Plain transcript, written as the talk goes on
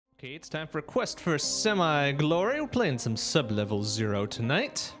Okay, it's time for a quest for semi-glory. We're playing some sub-level 0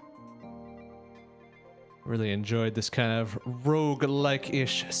 tonight. Really enjoyed this kind of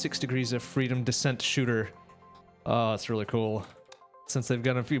rogue-like-ish 6 Degrees of Freedom descent shooter. Oh, it's really cool. Since they've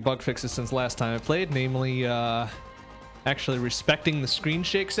got a few bug fixes since last time I played, namely actually respecting the screen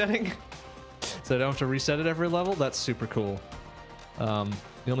shake setting. So I don't have to reset it every level. That's super cool. The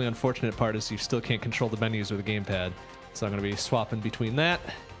only unfortunate part is you still can't control the menus with a gamepad. So I'm going to be swapping between that,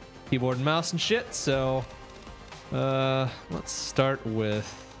 keyboard and mouse and shit. So let's start with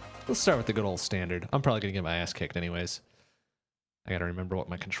the good old standard. I'm probably going to get my ass kicked anyways. I got to remember what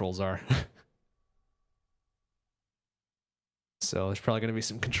my controls are. So there's probably going to be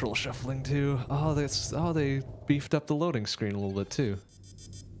some control shuffling too. Oh, they beefed up the loading screen a little bit too.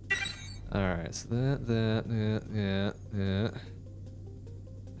 All right, so yeah.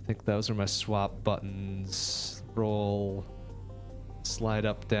 I think those are my swap buttons. Roll, slide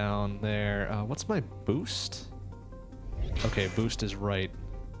up, down there. What's my boost? Okay, boost is right.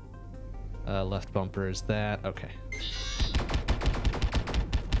 Left bumper is that. Okay.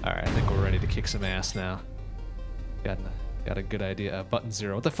 All right, I think we're ready to kick some ass now. Got a good idea. Button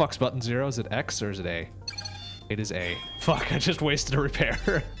 0. What the fuck's button 0? Is it X or is it A? It is A. Fuck, I just wasted a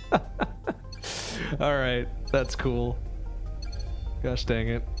repair. All right, that's cool. Gosh dang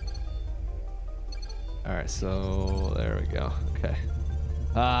it. All right, so there we go. Okay.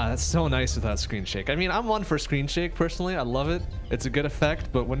 That's so nice without screen shake. I mean, I'm one for screen shake personally. I love it. It's a good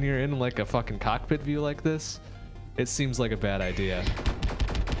effect, but when you're in like a fucking cockpit view like this, it seems like a bad idea.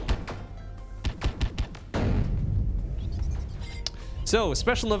 So,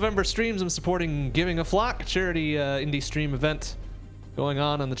 special November streams. I'm supporting GivingAFlock, charity indie stream event going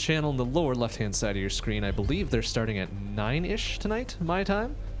on the channel in the lower left-hand side of your screen. I believe they're starting at 9-ish tonight, my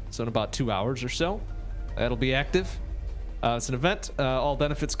time. So in about 2 hours or so, that'll be active. It's an event. All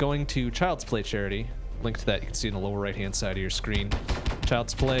benefits going to Child's Play charity. Link to that you can see in the lower right-hand side of your screen.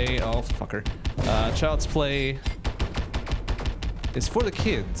 Child's Play, oh fucker. Child's Play is for the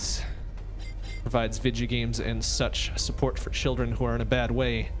kids. Provides video games and such support for children who are in a bad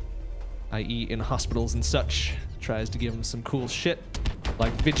way, i.e. in hospitals and such. Tries to give them some cool shit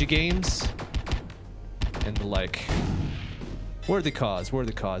like video games and the like. Worthy cause,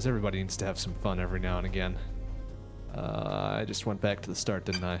 worthy cause. Everybody needs to have some fun every now and again. I just went back to the start,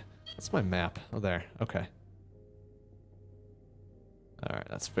 didn't I? That's my map. Oh, there. Okay. Alright,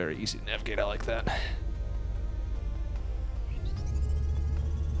 that's very easy to navigate. I like that.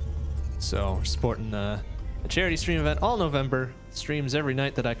 So, we're supporting a charity stream event all November. Streams every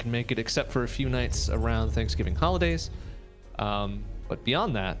night that I can make it, except for a few nights around Thanksgiving holidays. But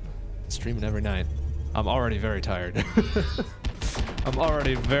beyond that, streaming every night. I'm already very tired. I'm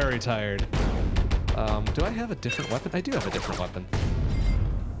already very tired. Do I have a different weapon? I do have a different weapon.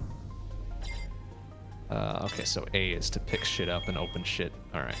 Okay, so A is to pick shit up and open shit.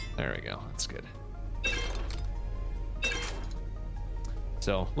 Alright, there we go. That's good.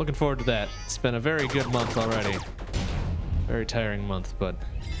 So, looking forward to that. It's been a very good month already. Very tiring month, but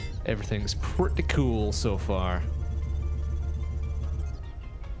everything's pretty cool so far.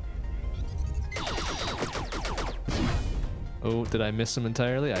 Oh, did I miss him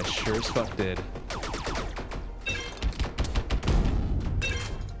entirely? I sure as fuck did.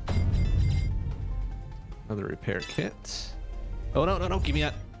 Another repair kit. Oh, no, give me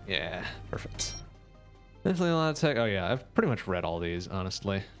that. Yeah, perfect. Definitely a lot of tech. Oh yeah, I've pretty much read all these,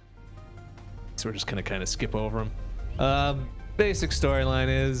 honestly. So we're just gonna kind of skip over them. Basic storyline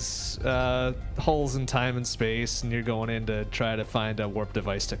is holes in time and space, and you're going in to try to find a warp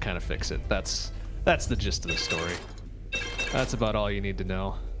device to kind of fix it. That's the gist of the story. That's about all you need to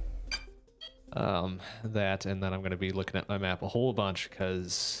know. That, and then I'm gonna be looking at my map a whole bunch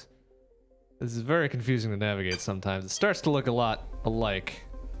because this is very confusing to navigate sometimes. It starts to look a lot alike.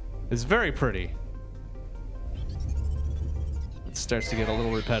 It's very pretty. It starts to get a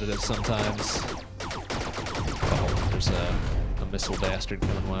little repetitive sometimes. Oh, there's a missile bastard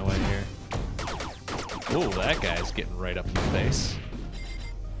coming my way here. Oh, that guy's getting right up in the face.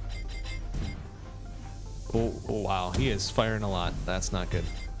 Oh, wow, he is firing a lot. That's not good.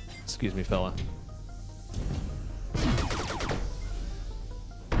 Excuse me, fella.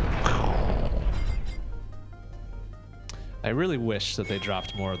 I really wish that they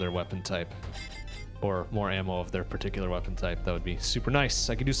dropped more of their weapon type. Or more ammo of their particular weapon type. That would be super nice.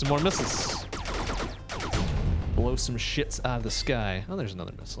 I could do some more missiles. Blow some shits out of the sky. Oh, there's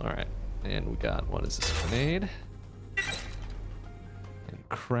another missile. Alright. And we got, what is this? Grenade. And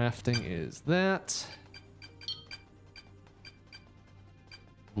crafting is that.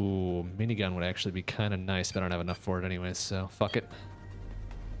 Ooh, minigun would actually be kind of nice, but I don't have enough for it anyways, so fuck it.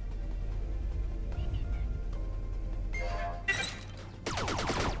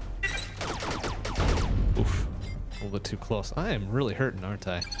 little bit too close. I am really hurting, aren't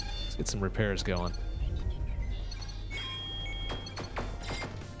I? Let's get some repairs going.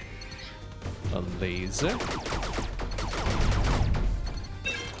 A laser.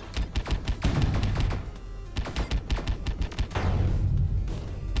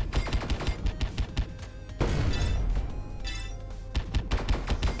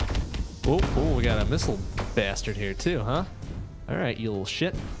 Oh, we got a missile bastard here too, huh? All right, you little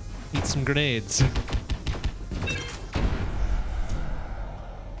shit. Eat some grenades. Of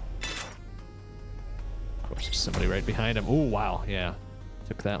course, there's somebody right behind him. Oh, wow, yeah.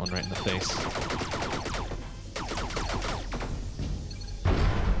 Took that one right in the face.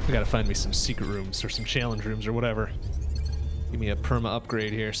 I gotta find me some secret rooms or some challenge rooms or whatever. Give me a perma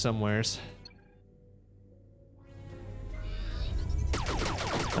upgrade here somewheres.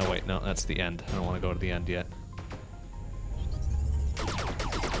 Oh wait, no, that's the end. I don't want to go to the end yet.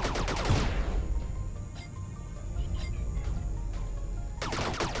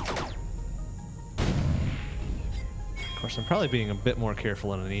 Of course, I'm probably being a bit more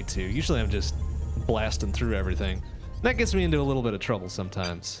careful than I need to. Usually I'm just blasting through everything. That gets me into a little bit of trouble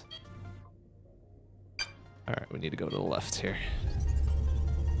sometimes. Alright, we need to go to the left here.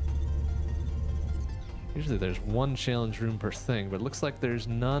 Usually there's one challenge room per thing, but it looks like there's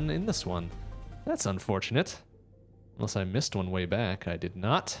none in this one. That's unfortunate. Unless I missed one way back. I did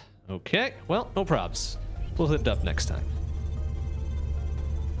not. Okay, well, no probs. We'll hit it up next time.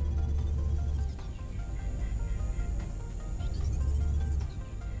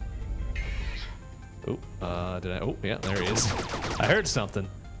 Oh, did I? Oh, yeah, there he is. I heard something.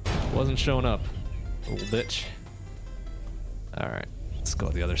 Wasn't showing up. Little bitch. Alright, let's go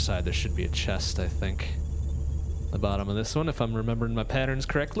to the other side. There should be a chest, I think. The bottom of this one, if I'm remembering my patterns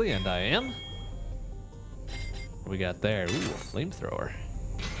correctly, and I am. What we got there? Ooh, a flamethrower.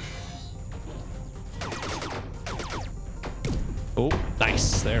 Oh,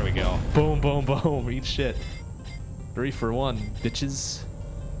 nice. There we go. Boom, boom, boom. Eat shit. 3 for 1, bitches.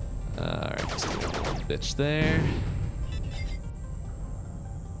 Alright, let's do one bitch there.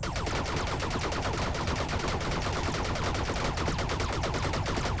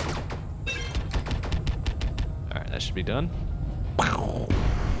 Should be done.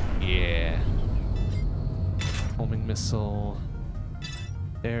 Yeah. Homing missile.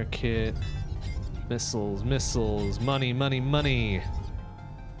 Air kit. Missiles, missiles. Money, money, money.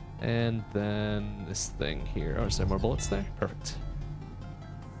 And then this thing here. Oh, is there more bullets there? Perfect.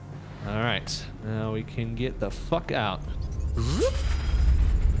 Alright. Now we can get the fuck out.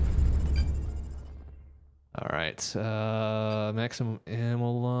 Alright, maximum ammo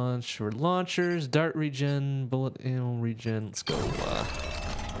launch or launchers, dart regen, bullet ammo regen. Let's go,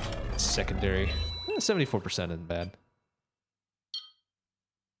 secondary. 74% isn't bad.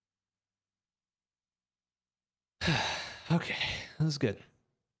 Okay, that was good.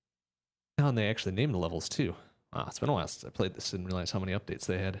 Oh, and they actually named the levels too. Wow, it's been a while since I played this. Didn't realize how many updates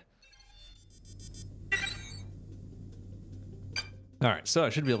they had. Alright, so I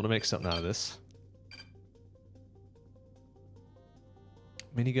should be able to make something out of this.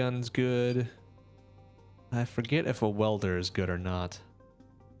 Minigun's good. I forget if a welder is good or not.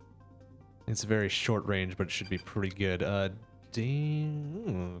 It's very short range, but it should be pretty good.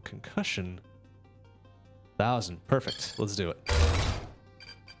 Concussion. 1,000. Perfect. Let's do it.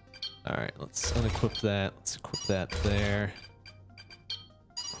 Alright, let's unequip that. Let's equip that there.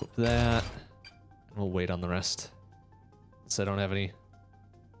 Equip that. And we'll wait on the rest. Since I don't have any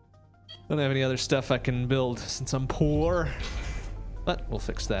other stuff I can build since I'm poor. But we'll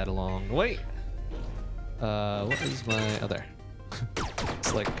fix that along the way. What is my... Oh, there.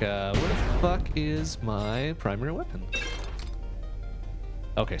 It's like, where the fuck is my primary weapon?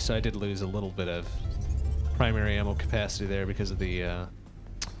 Okay, so I did lose a little bit of primary ammo capacity there because of the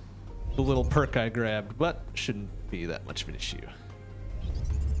little perk I grabbed, but shouldn't be that much of an issue.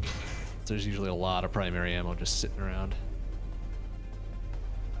 There's usually a lot of primary ammo just sitting around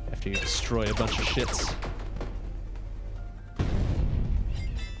after you destroy a bunch of shits.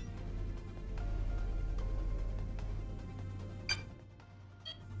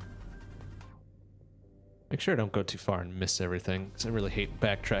 Make sure I don't go too far and miss everything, because I really hate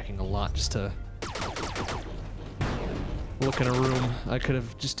backtracking a lot just to look in a room I could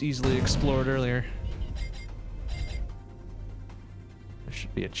have just easily explored earlier. There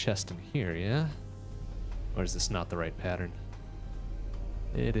should be a chest in here, yeah? Or is this not the right pattern?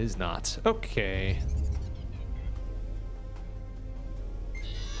 It is not. Okay.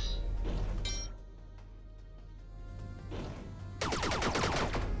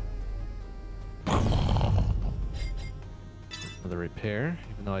 the repair,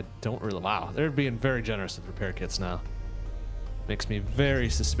 even though I don't really... Wow, they're being very generous with repair kits now. Makes me very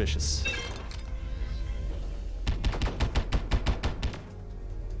suspicious.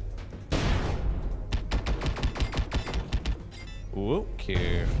 Whoa,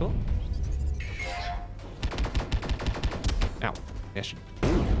 careful. Ow. Yes,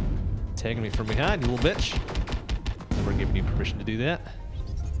 you're tagging me from behind, you little bitch. Never giving you permission to do that.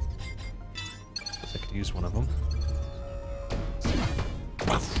 Guess I could use one of them.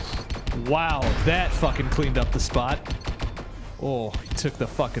 Wow, that fucking cleaned up the spot. Oh, he took the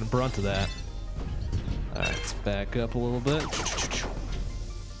fucking brunt of that. Alright, let's back up a little bit.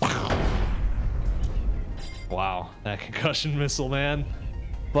 Wow, that concussion missile, man.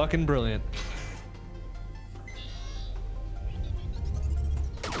 Fucking brilliant.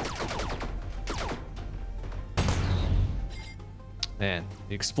 Man,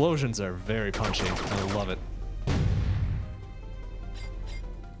 the explosions are very punchy. I love it.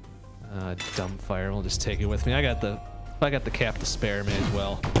 Dumbfire, we'll just take it with me. I got the cap to spare, may as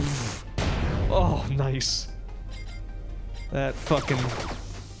well. Oh, nice. That fucking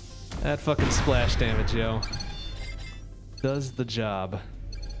splash damage, yo. Does the job.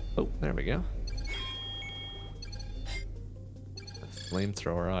 Oh, there we go.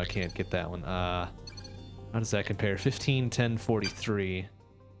 Flamethrower. Oh, I can't get that one. How does that compare? 15, 10, 43.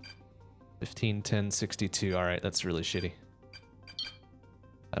 15, 10, 62. All right, that's really shitty.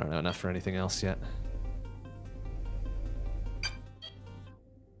 I don't know enough for anything else yet.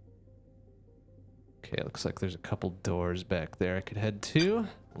 Okay, looks like there's a couple doors back there I could head to.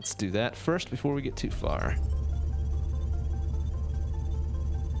 Let's do that first before we get too far.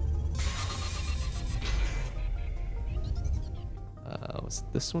 Was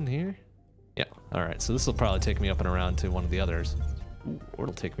this one here? Yeah, alright, so this will probably take me up and around to one of the others. Ooh, or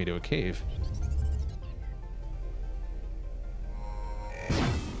it'll take me to a cave.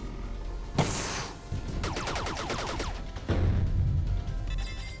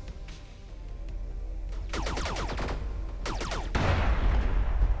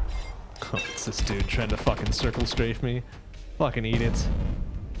 It's this dude trying to fucking circle strafe me. Fucking eat it.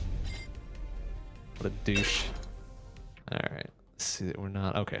 What a douche. Alright, let's see that we're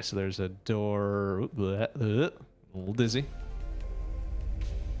not... Okay, so there's a door... A little dizzy.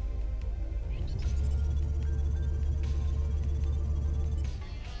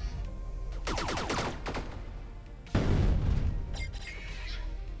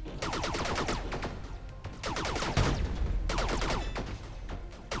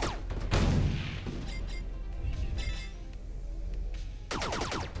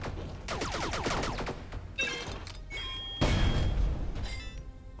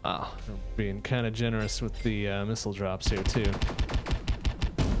 Wow, I'm being kind of generous with the missile drops here too.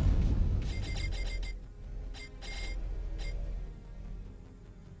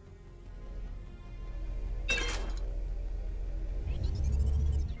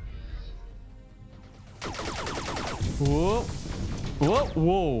 Whoa, whoa,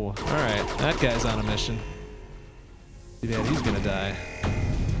 whoa! All right, that guy's on a mission. Too bad he's gonna die.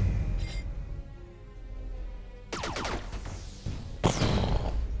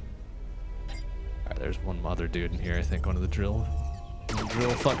 There's one other dude in here, I think, one of the drill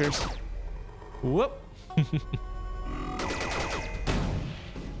fuckers. Whoop!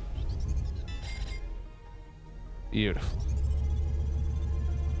 Beautiful.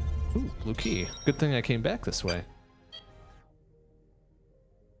 Ooh, blue key. Good thing I came back this way.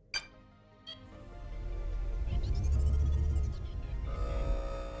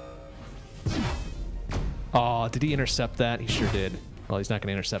 Oh, did he intercept that? He sure did. Well, he's not going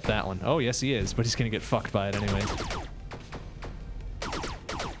to intercept that one. Oh, yes, he is, but he's going to get fucked by it anyways.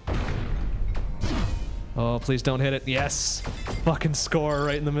 Oh, please don't hit it. Yes! Fucking score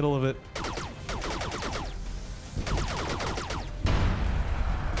right in the middle of it.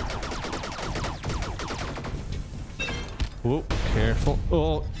 Whoa, careful.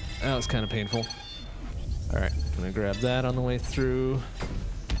 Oh, that was kind of painful. Alright, gonna grab that on the way through.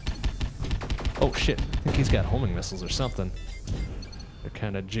 Oh, shit. I think he's got homing missiles or something. They're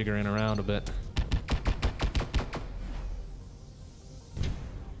kind of jiggering around a bit.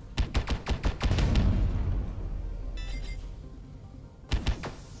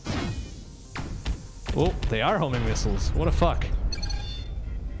 Oh, they are homing missiles. What a fuck.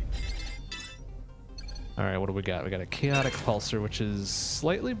 Alright, what do we got? We got a chaotic pulsar, which is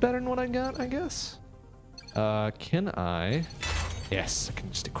slightly better than what I got, I guess. Can I... Yes, I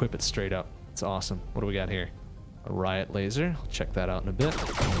can just equip it straight up. It's awesome. What do we got here? A riot laser. I'll check that out in a bit.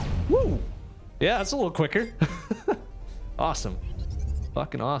 Woo! Yeah, that's a little quicker. Awesome.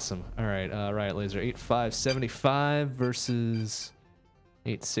 Fucking awesome. All right, Riot Laser 8575 versus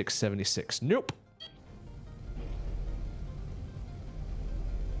 8676. Nope.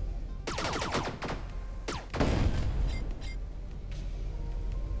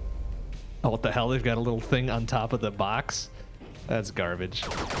 Oh, what the hell? They've got a little thing on top of the box? That's garbage.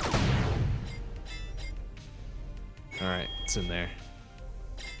 Alright, it's in there.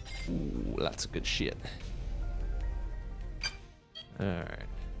 Ooh, lots of good shit. Alright.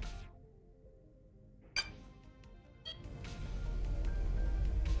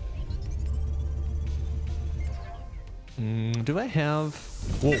 Do I have...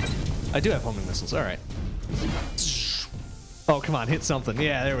 Whoa. I do have homing missiles. Alright. Oh, come on, hit something.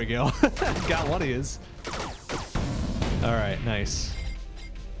 Yeah, there we go. Got one of his. Alright, nice.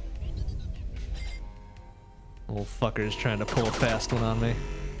 Little fucker's trying to pull a fast one on me.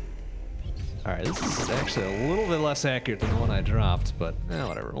 Alright, this is actually a little bit less accurate than the one I dropped, but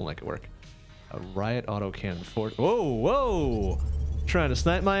whatever, we'll make it work. A riot autocannon fort. Whoa, whoa! Trying to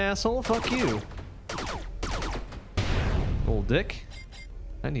snipe my asshole? Fuck you. Old dick.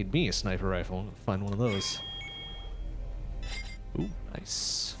 I need me a sniper rifle. I'm gonna find one of those. Ooh,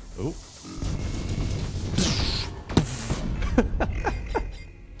 nice. Ooh.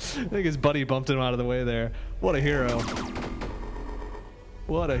 I think his buddy bumped him out of the way there. What a hero.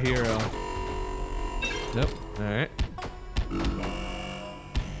 What a hero. Nope. Alright.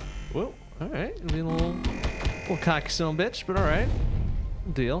 Whoa. Alright. Being a little cocky son of a bitch, but alright.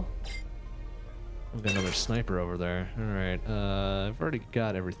 Deal. We've got another sniper over there. Alright. I've already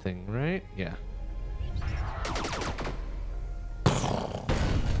got everything, right? Yeah.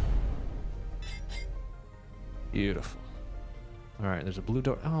 Beautiful. Alright, there's a blue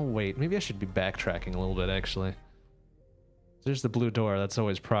door. Oh, wait. Maybe I should be backtracking a little bit, actually. There's the blue door. That's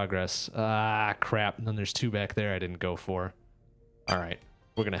always progress. Ah, crap. And then there's two back there I didn't go for. Alright.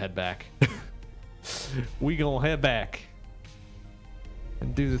 We're gonna head back. We gonna head back.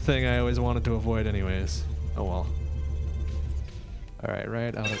 And do the thing I always wanted to avoid anyways. Oh, well. Alright,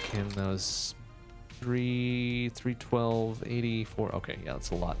 right. Autocannon. That was 312, 84. Okay, yeah, that's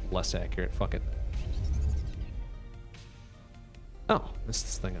a lot less accurate. Fuck it. Oh, missed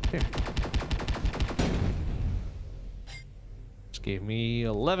this thing up here. Just gave me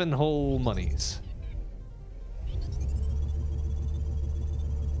 11 whole monies.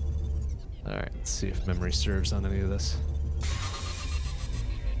 Alright, let's see if memory serves on any of this.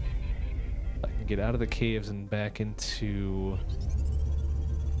 I can get out of the caves and back into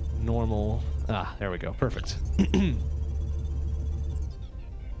normal. Ah, there we go. Perfect.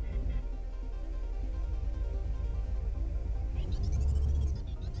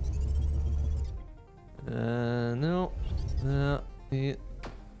 No. Yeah.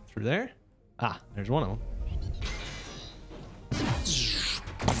 Through there? Ah, there's one of them.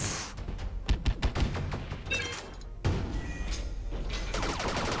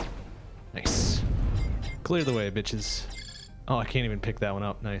 Nice. Clear the way, bitches. Oh, I can't even pick that one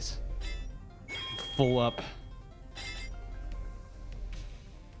up. Nice. Full up.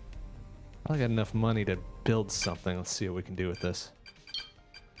 I got enough money to build something. Let's see what we can do with this.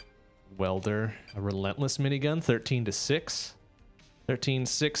 Welder, a relentless minigun, 13 to 6. 13,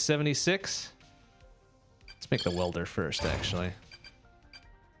 6, 76. Let's make the welder first, actually.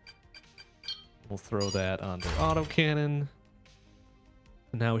 We'll throw that onto autocannon.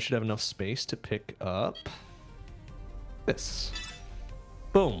 Now we should have enough space to pick up this.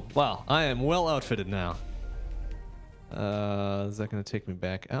 Boom. Wow, I am well outfitted now. Is that going to take me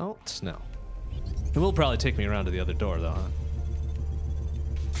back out? No. It will probably take me around to the other door, though, huh?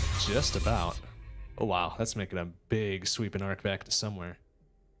 Just about. Oh, wow. That's making a big sweeping arc back to somewhere.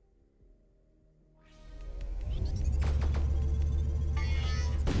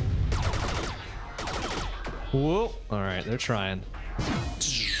 Whoa. Alright, they're trying.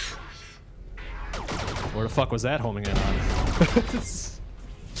 Where the fuck was that homing in on?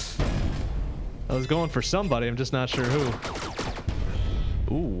 I was going for somebody, I'm just not sure who.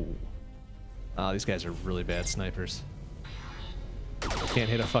 Ooh. Ah, these guys are really bad snipers. Can't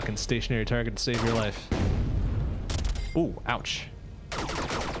hit a fucking stationary target to save your life. Ooh, ouch.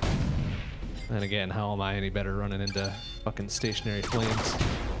 And again, how am I any better running into fucking stationary flames?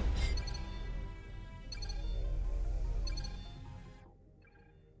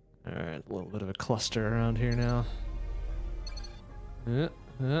 Alright, a little bit of a cluster around here now. Oh,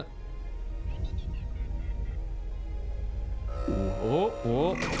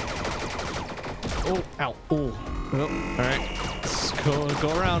 oh. Oh, ow. Oh. Oh, alright. Let's go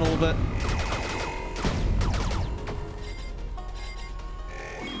around a little bit.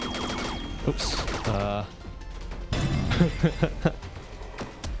 Oops.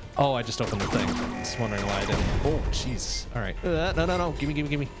 Oh, I just opened the thing. Just wondering why I didn't. Oh, jeez. All right. No.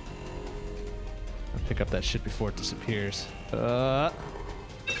 Gimme. I'll pick up that shit before it disappears. All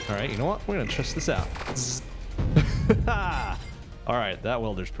right, you know what? We're gonna test this out. All right, that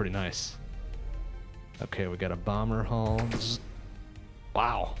welder's pretty nice. Okay, we got a bomber hull.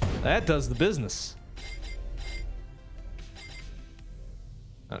 Wow, that does the business.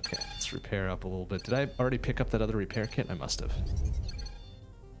 Okay, let's repair up a little bit. Did I already pick up that other repair kit? I must have.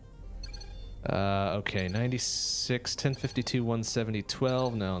 Okay, 96, 1052, 170,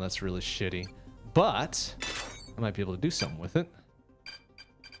 12. No, that's really shitty. But I might be able to do something with it.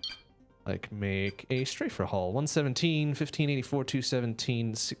 Like make a strafer hull. 117, 1584,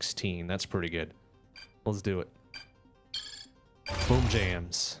 217, 16. That's pretty good. Let's do it. Boom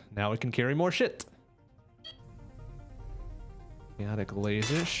jams. Now we can carry more shit. Chaotic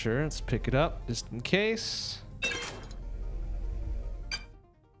laser, sure. Let's pick it up just in case.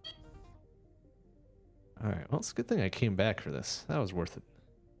 Alright, well, it's a good thing I came back for this. That was worth it.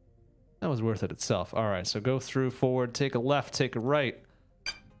 That was worth it itself. Alright, so go through, forward, take a left, take a right.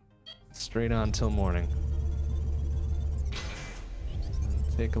 Straight on till morning.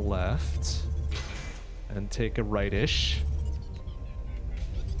 And take a left. And take a right-ish.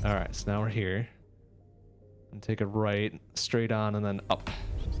 Alright, so now we're here. And take a right, straight on, and then up.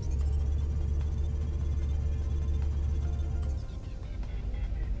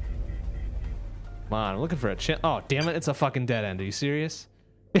 Come on, I'm looking for a oh, damn it, it's a fucking dead end. Are you serious?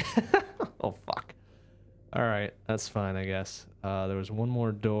 Oh, fuck. Alright, that's fine, I guess. There was one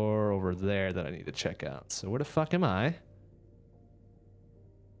more door over there that I need to check out. So where the fuck am I?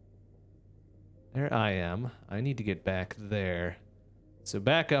 There I am. I need to get back there. So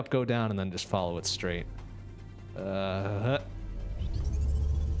back up, go down, and then just follow it straight.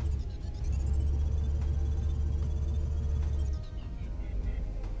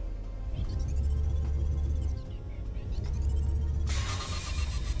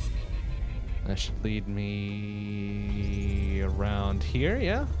 That should lead me around here,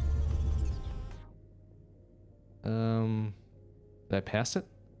 yeah? Did I pass it?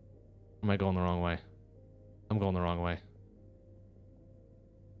 Or am I going the wrong way? I'm going the wrong way.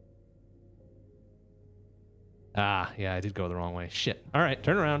 Ah, yeah, I did go the wrong way. Shit. All right,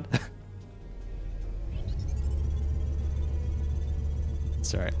 turn around.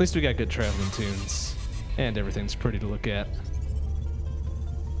 It's all right. At least we got good traveling tunes. And everything's pretty to look at.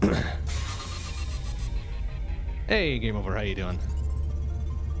 Hey, Game Over, how you doing?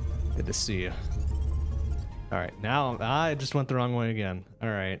 Good to see you. All right, now I just went the wrong way again. All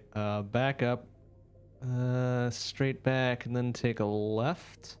right, back up, straight back, and then take a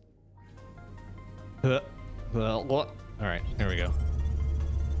left. Well, what? All right, here we go.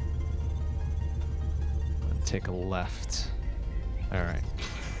 Take a left. All right.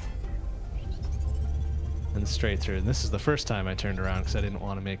 And straight through. And this is the first time I turned around because I didn't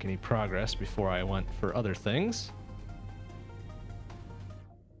want to make any progress before I went for other things.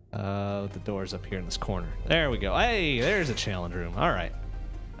 The door's up here in this corner. There we go. Hey, there's a challenge room. All right.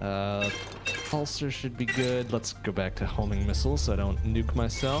 Pulsar should be good. Let's go back to homing missiles so I don't nuke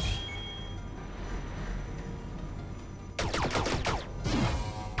myself.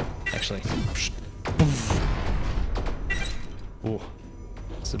 Actually. Ooh.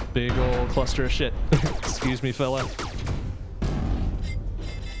 It's a big old cluster of shit. Excuse me, fella.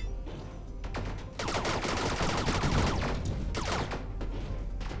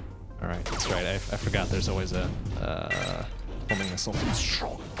 Alright, that's right. I forgot there's always a homing missile. There's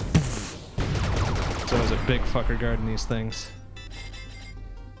always a big fucker guarding these things.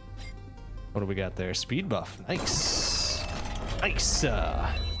 What do we got there? Speed buff. Nice. Nice.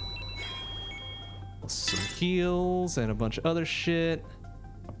 Some heals and a bunch of other shit.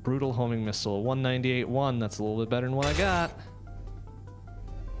 A brutal homing missile. 198-1. That's a little bit better than what I got.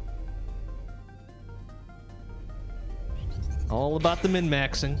 All about the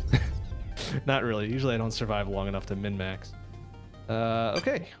min-maxing. Not really. Usually I don't survive long enough to min-max.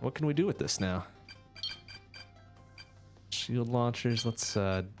 Okay, what can we do with this now? Shield launchers. Let's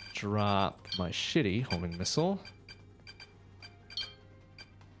drop my shitty homing missile.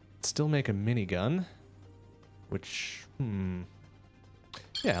 Still make a minigun. Which,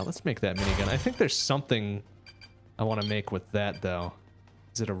 yeah, let's make that minigun. I think there's something I want to make with that, though.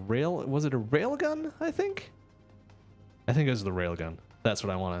 Is it a rail? Was it a railgun, I think? I think it was the railgun. That's what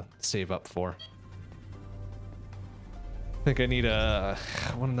I want to save up for. I think I need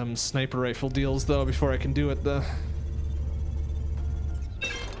one of them sniper rifle deals, though, before I can do it, though.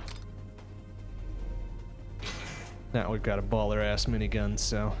 Now we've got a baller-ass minigun,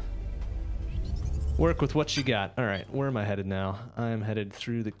 so... Work with what you got. All right, where am I headed now? I'm headed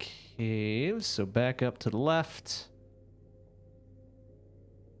through the caves, so back up to the left.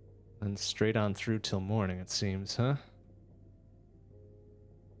 And straight on through till morning, it seems, huh?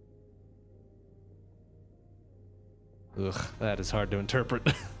 Ugh, that is hard to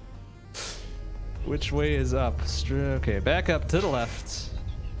interpret. Which way is up? Okay, back up to the left.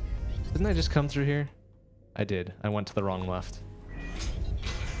 Didn't I just come through here? I did. I went to the wrong left.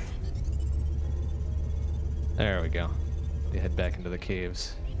 There we go. We head back into the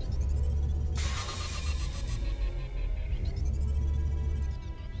caves.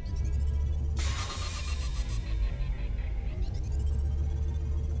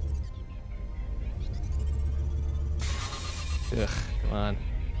 Ugh, come on.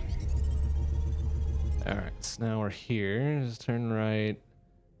 Alright, so now we're here. Just turn right,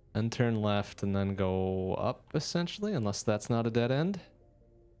 then turn left, and then go up, essentially, unless that's not a dead end.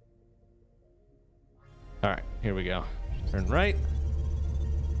 Alright, here we go. Turn right.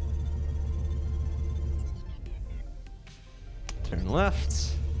 Turn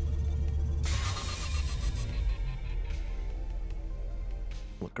left.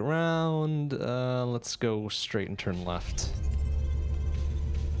 Look around. Let's go straight and turn left.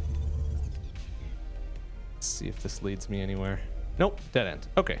 Let's see if this leads me anywhere. Nope, dead end.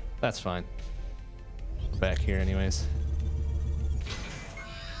 Okay, that's fine. Back here anyways.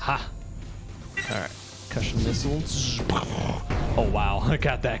 Ha! Alright. Concussion missiles. Oh wow, I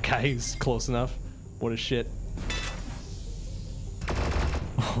got that guy. He's close enough. What a shit.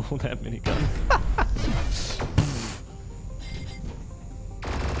 Oh, that minigun.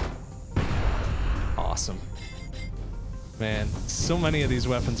 Awesome. Man, so many of these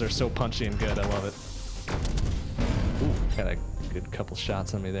weapons are so punchy and good. I love it. Ooh, got a good couple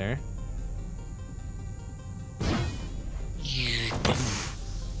shots on me there.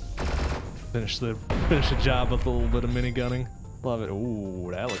 Finish the job with a little bit of minigunning. Love it.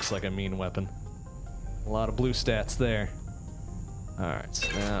 Ooh, that looks like a mean weapon. A lot of blue stats there. Alright,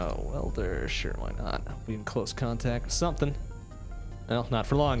 so now welder, sure, why not? Be in close contact with something. Well, not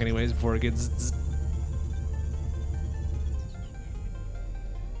for long anyways, before it gets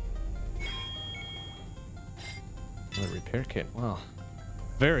another repair kit. Wow.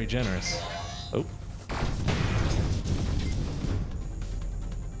 Very generous. Oh.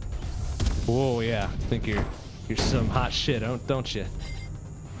 Whoa, yeah. I think you're some hot shit, don't you?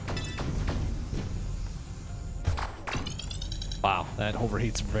 Wow, that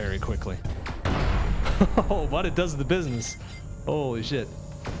overheats very quickly. Oh, but it does the business. Holy shit.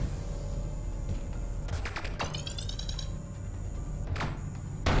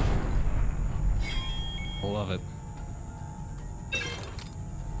 Love it.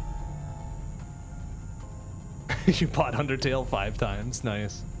 You bought Undertale 5 times.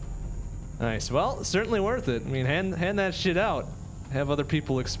 Nice. Nice. Well, certainly worth it. I mean, hand that shit out. Have other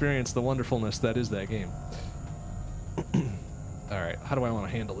people experience the wonderfulness that is that game. Alright, how do I want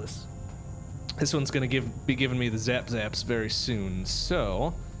to handle this? This one's going to be giving me the zaps very soon,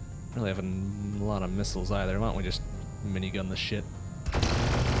 so... I don't really have a lot of missiles either. Why don't we just minigun the shit?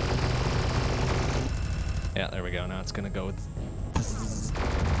 Yeah, there we go. Now it's going to go with...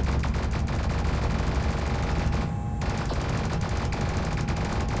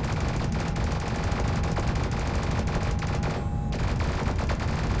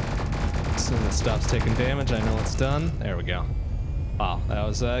 As soon as it stops taking damage, I know it's done. There we go. Wow, that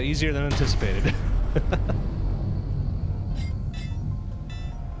was easier than anticipated.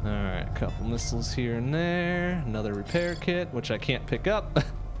 Alright, a couple missiles here and there. Another repair kit, which I can't pick up.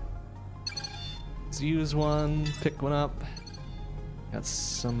 Let's use one, pick one up. Got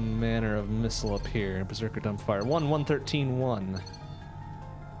some manner of missile up here. Berserker Dumbfire. 113-1.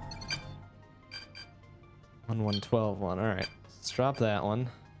 112-1. Alright, let's drop that one.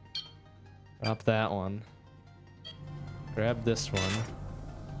 Drop that one. Grab this one.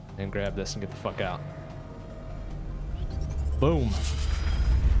 And grab this and get the fuck out. Boom.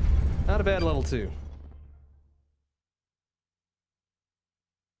 Not a bad level 2.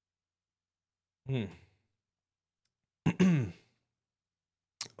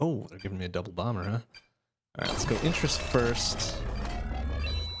 Oh, they're giving me a double bomber, huh? Alright, let's go interest first.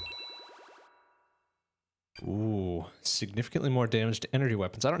 Ooh, significantly more damage to energy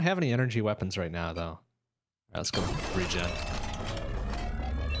weapons. I don't have any energy weapons right now, though. Alright, let's go regen.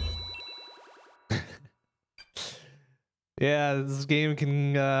 Yeah, this game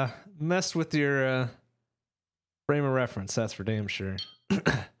can mess with your frame of reference, that's for damn sure.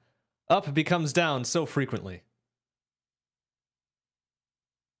 Up becomes down so frequently.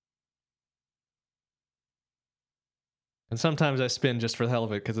 And sometimes I spin just for the hell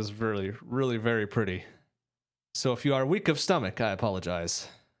of it because it's really, really very pretty. So if you are weak of stomach, I apologize.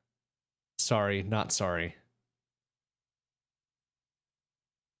 Sorry, not sorry.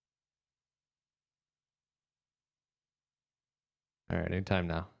 All right, anytime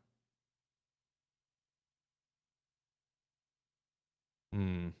now.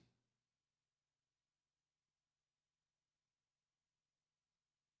 Come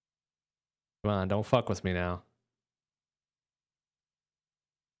on, don't fuck with me now.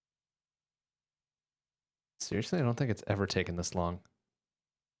 Seriously, I don't think it's ever taken this long.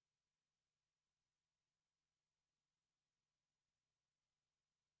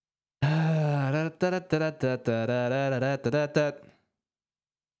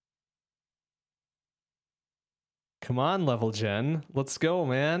 Come on, level gen. Let's go,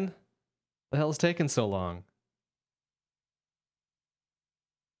 man. The hell's taking so long?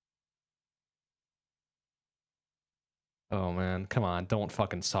 Oh man, come on, don't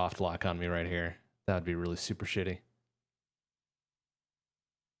fucking soft lock on me right here. That would be really super shitty.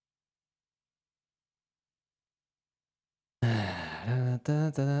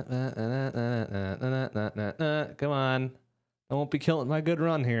 Come on. I won't be killing my good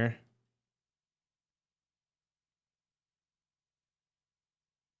run here.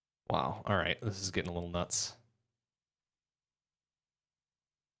 Wow, alright, this is getting a little nuts.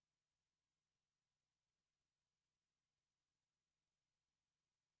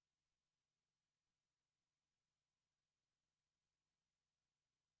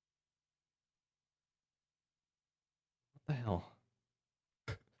 What the hell?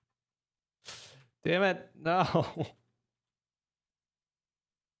 Damn it, no.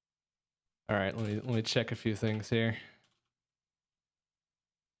 Alright, let me check a few things here.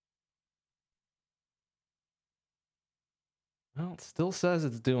 Well, it still says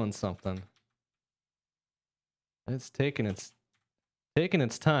it's doing something. It's taking its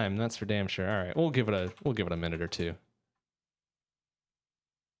time, that's for damn sure. Alright, we'll give it a minute or two.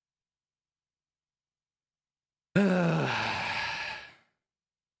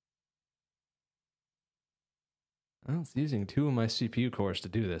 Well, it's using 2 of my CPU cores to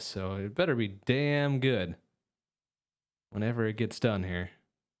do this, so it better be damn good whenever it gets done here.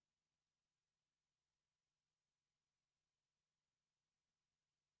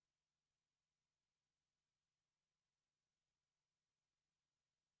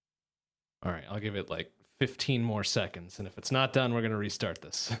 All right, I'll give it like 15 more seconds, and if it's not done, we're going to restart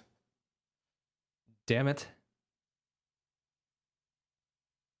this. Damn it.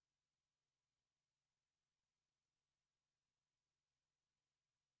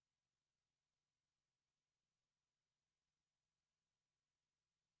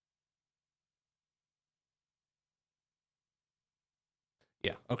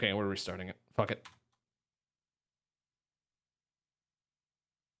 Yeah, okay, we're restarting it. Fuck it.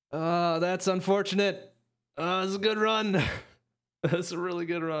 That's unfortunate. It's a good run. That's a really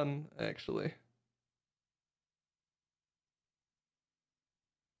good run, actually.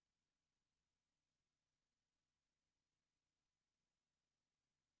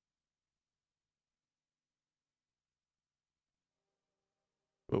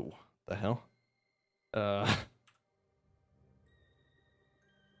 Oh, the hell?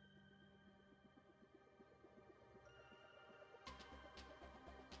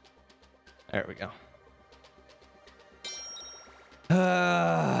 There we go.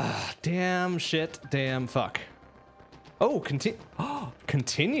 Damn shit, damn fuck. Oh, continue. Oh,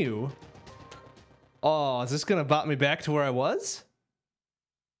 continue? Oh, is this gonna bot me back to where I was?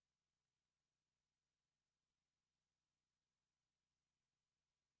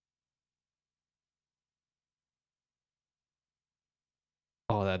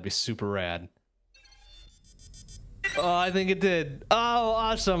 Oh, that'd be super rad. Oh, I think it did. Oh,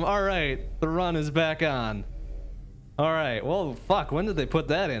 awesome. All right. The run is back on. All right. Well, fuck. When did they put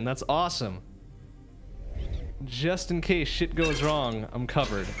that in? That's awesome. Just in case shit goes wrong, I'm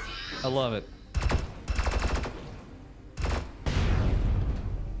covered. I love it.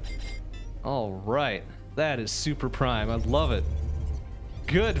 All right. That is super prime. I love it.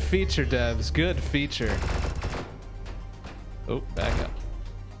 Good feature, devs. Good feature. Oh, back up.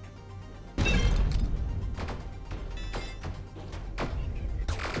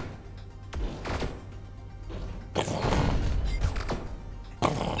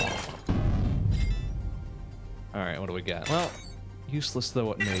 Alright, what do we got? Well, useless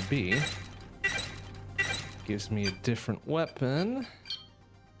though it may be, gives me a different weapon.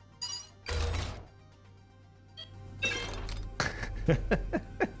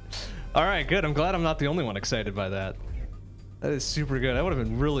 Alright, good. I'm glad I'm not the only one excited by that. That is super good. I would have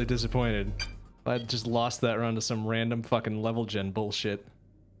been really disappointed I just lost that run to some random fucking level gen bullshit.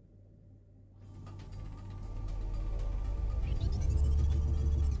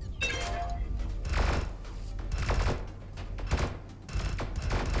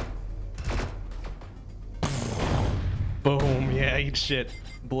 Boom, yeah, eat shit.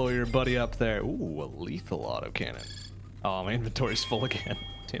 Blow your buddy up there. Ooh, a lethal autocannon. Oh, my inventory's full again.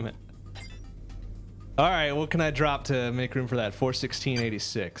 Damn it. Alright, what can I drop to make room for that?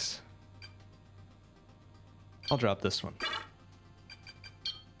 416.86. I'll drop this one.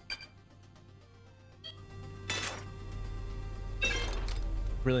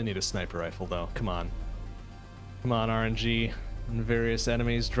 Really need a sniper rifle, though. Come on. Come on, RNG and various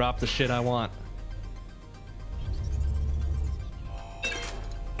enemies. Drop the shit I want.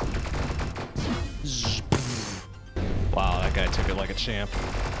 Wow, that guy took it like a champ.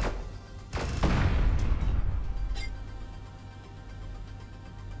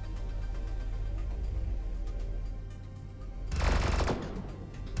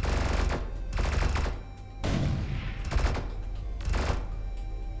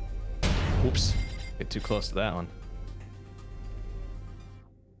 Oops. Get too close to that one.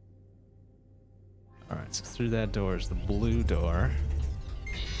 Alright, so through that door is the blue door.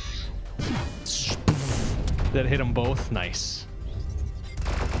 That hit them both. Nice.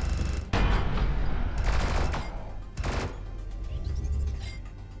 Oh,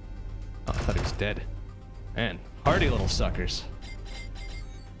 I thought he was dead. Man, hardy little suckers.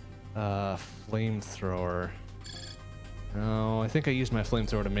 Flamethrower. No, I think I used my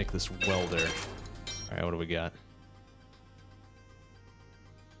flamethrower to make this welder. Alright, what do we got?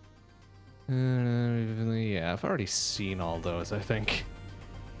 Yeah, I've already seen all those, I think.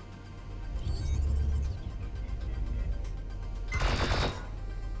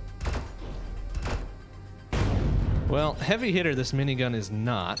 Well, heavy hitter this minigun is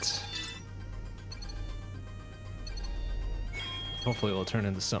not. Hopefully it'll turn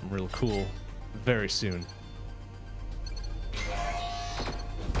into something real cool very soon.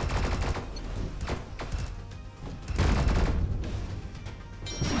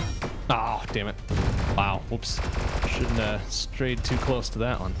 Oh, damn it. Wow, whoops. Shouldn't have strayed too close to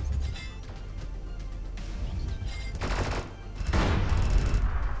that one.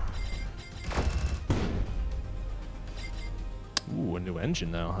 Ooh, a new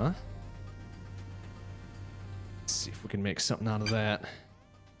engine now, huh? Let's see if we can make something out of that.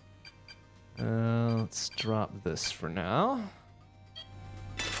 Let's drop this for now.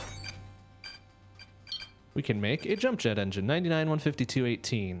 We can make a jump jet engine, 99, 152,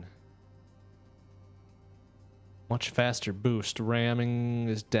 18. Much faster boost. Ramming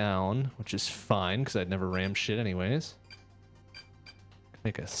is down, which is fine, because I'd never ram shit anyways. Could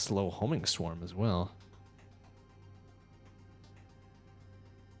make a slow homing swarm as well.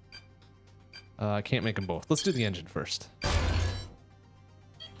 I can't make them both. Let's do the engine first.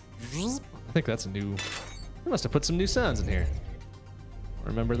 I think that's a new... I must have put some new sounds in here.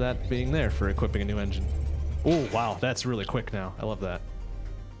 Remember that being there for equipping a new engine. Oh, wow, that's really quick now. I love that.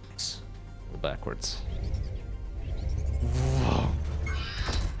 Oops. A little backwards. Whoa. Oh.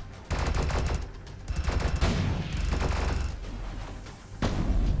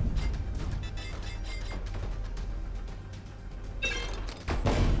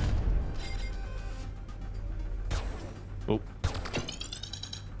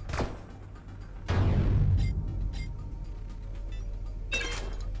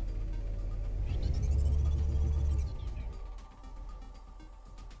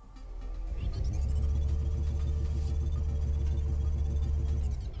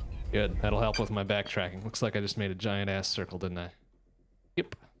 Good. That'll help with my backtracking. Looks like I just made a giant ass circle, didn't I?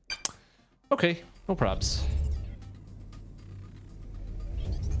 Yep. Okay, no probs.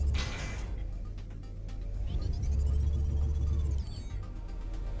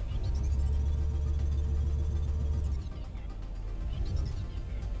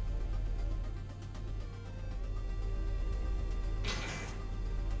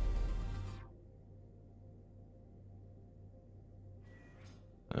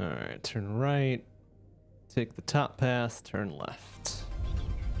 Alright, turn right, take the top path, turn left.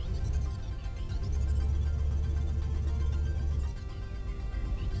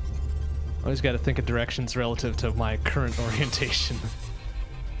 Always got to think of directions relative to my current orientation.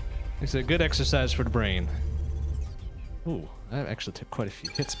 It's a good exercise for the brain. Ooh, I actually took quite a few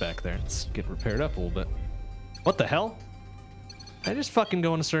hits back there. Let's get repaired up a little bit. What the hell? Did I just fucking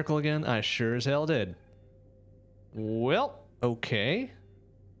go in a circle again? I sure as hell did. Well, okay.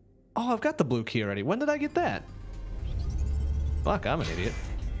 Oh, I've got the blue key already. When did I get that? Fuck, I'm an idiot.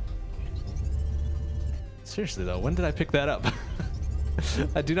 Seriously though, when did I pick that up?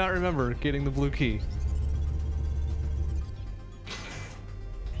 I do not remember getting the blue key.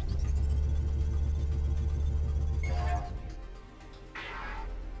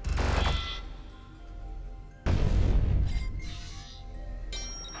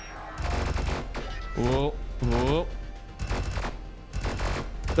 Whoa, whoa.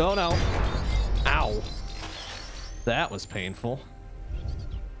 Oh no. Ow. That was painful.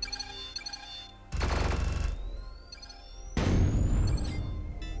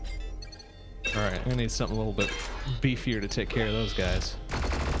 Alright, I'm gonna need something a little bit beefier to take care of those guys.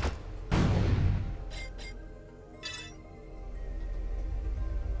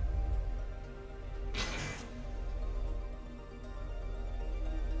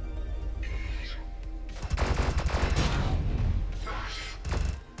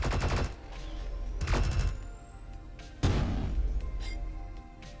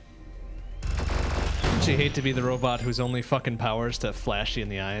 I hate to be the robot whose only fucking power is to flash you in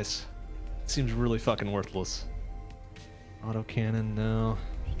the eyes. It seems really fucking worthless. Autocannon, no.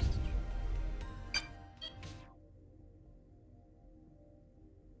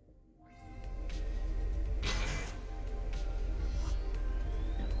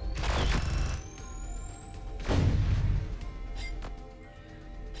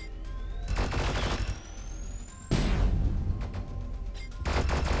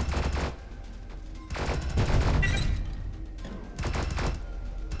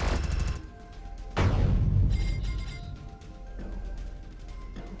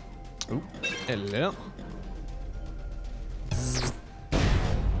 Oh, hello.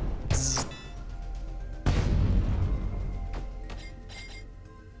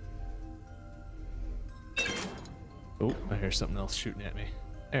 Oh, I hear something else shooting at me.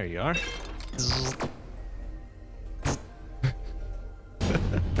 There you are.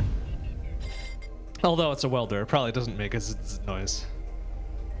 Although it's a welder, it probably doesn't make a noise.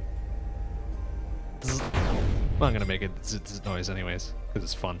 Well, I'm gonna make it noise anyways, because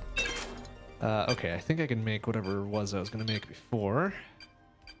it's fun. Okay, I think I can make whatever it was I was gonna make before.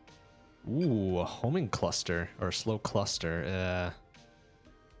 Ooh, a homing cluster, or a slow cluster.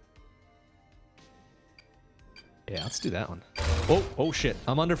 Yeah, let's do that one. Oh, oh shit,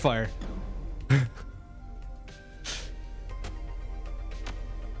 I'm under fire.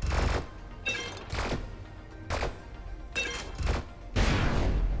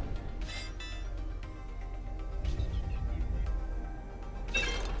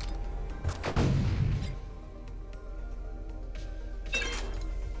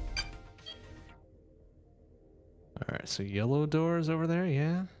 Alright, so yellow doors over there,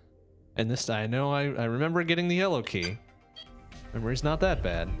 yeah. And this, I know, I remember getting the yellow key. Memory's not that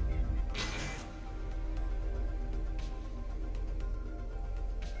bad.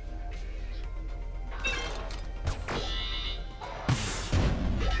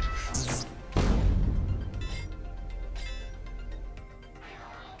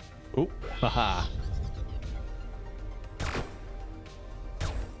 Oop, haha.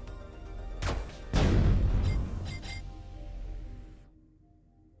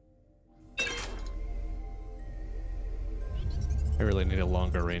 I really need a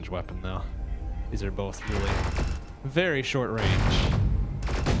longer range weapon though. These are both really very short range.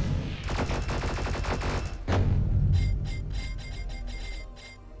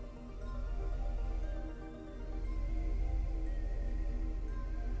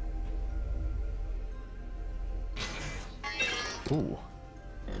 Ooh.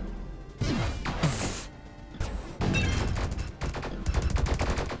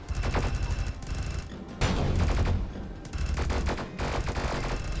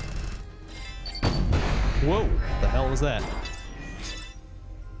 Whoa, the hell was that?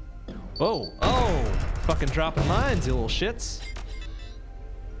 Whoa, oh, fucking dropping mines, you little shits.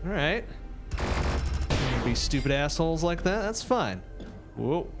 All right. Be stupid assholes like that, that's fine.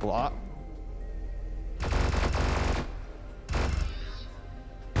 Whoa, block.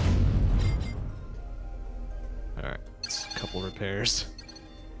 All right, it's a couple repairs.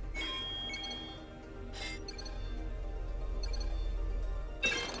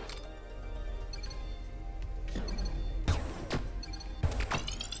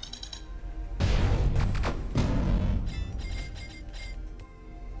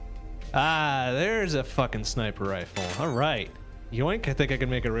 Ah, there's a fucking sniper rifle. All right. Yoink, I think I can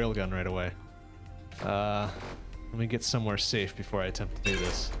make a railgun right away. Let me get somewhere safe before I attempt to do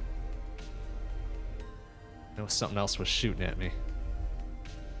this. I know something else was shooting at me.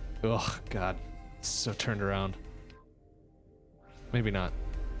 Oh, God. It's so turned around. Maybe not.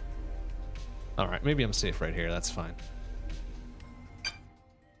 All right, maybe I'm safe right here. That's fine.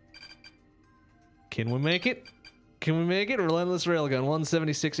 Can we make it? Can we make it? Relentless Railgun,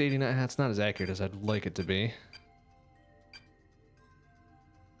 176.89. That's not as accurate as I'd like it to be.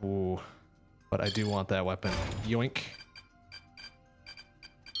 Ooh. But I do want that weapon. Yoink.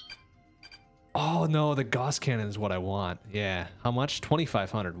 Oh no, the Gauss cannon is what I want. Yeah. How much?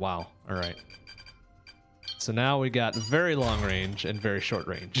 2,500. Wow. All right. So now we got very long range and very short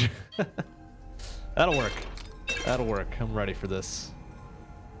range. That'll work. That'll work. I'm ready for this.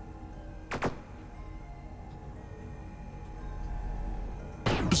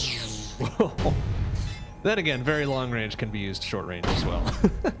 Then again, very long range can be used short range as well.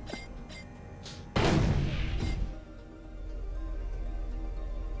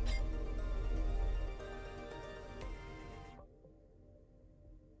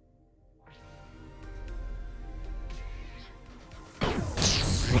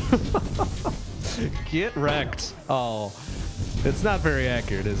 Get wrecked. Oh, it's not very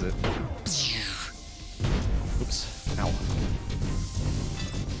accurate, is it? Oops. Ow.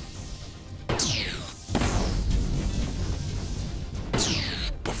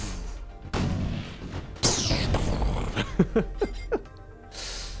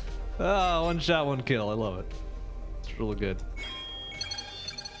 Oh, one shot, one kill. I love it. It's really good.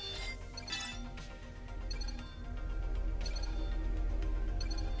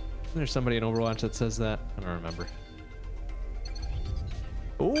 There's somebody in Overwatch that says that. I don't remember.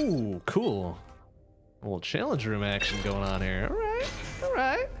 Oh, cool. A little challenge room action going on here. All right, all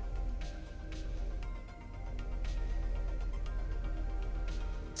right.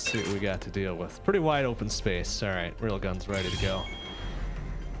 Let's see what we got to deal with. Pretty wide open space. All right, railgun's ready to go.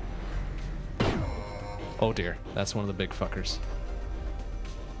 Oh dear, that's one of the big fuckers.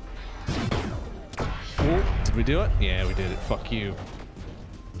 Ooh, did we do it? Yeah, we did it. Fuck you.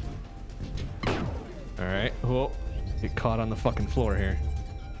 All right. Whoa, get caught on the fucking floor here.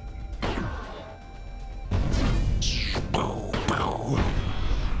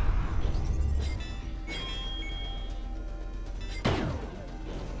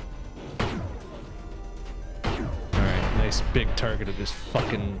 Alright, nice big target to just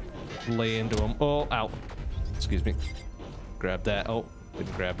fucking lay into him. Oh, ow. Excuse me. Grab that. Oh,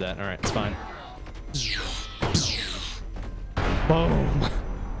 didn't grab that. Alright, it's fine. Boom.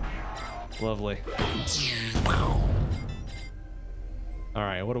 Lovely.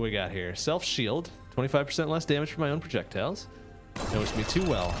 Alright, what do we got here? Self-shield. 25% less damage from my own projectiles. Knows me too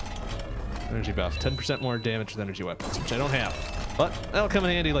well. Energy buff. 10% more damage with energy weapons, which I don't have. But that'll come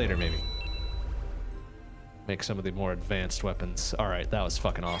in handy later, maybe. Make some of the more advanced weapons. Alright, that was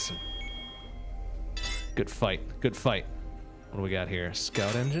fucking awesome. Good fight. Good fight. What do we got here?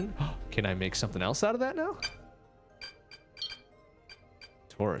 Scout engine? Can I make something else out of that now?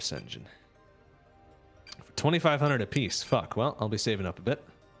 Taurus engine. 2,500 apiece. Fuck. Well, I'll be saving up a bit.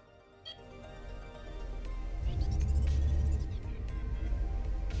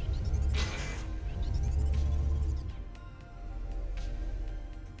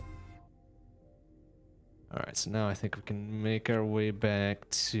 All right, so now I think we can make our way back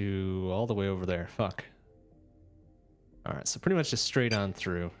to all the way over there. Fuck. All right, so pretty much just straight on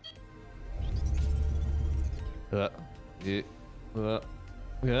through. Yeah.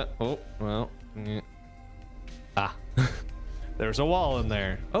 Yeah. Oh, well. Yeah. Ah. There's a wall in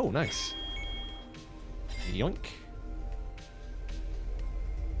there. Oh, nice. Yoink.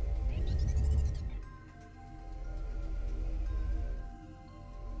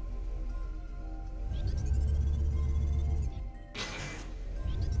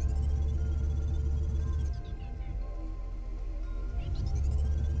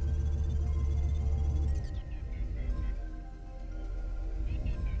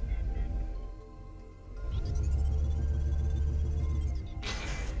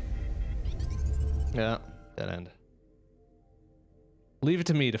 Yeah, dead end. Leave it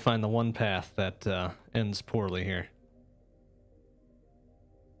to me to find the one path that ends poorly here.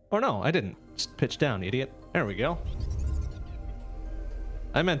 Oh no, I didn't. Just pitch down, idiot. There we go.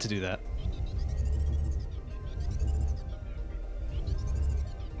 I meant to do that.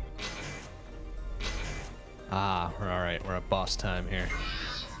 Ah, we're alright. We're at boss time here.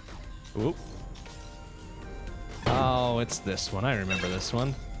 Oop. Oh, it's this one. I remember this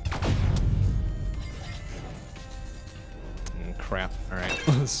one. Crap. Alright,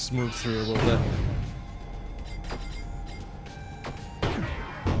 let's move through a little bit.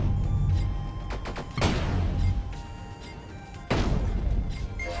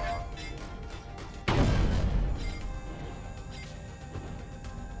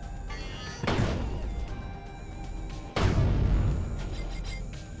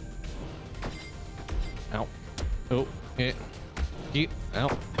 Ow. Oh, yeah.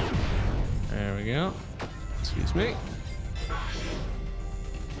 Ow. There we go. Excuse me.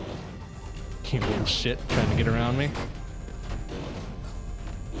 Cute little shit trying to get around me.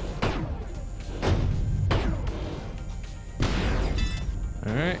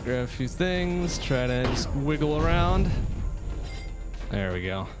 Alright, grab a few things, try to just wiggle around. There we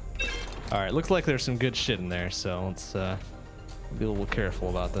go. Alright, looks like there's some good shit in there, so let's be a little careful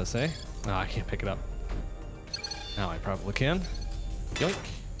about this, eh? Oh, I can't pick it up. Now I probably can. Yoink.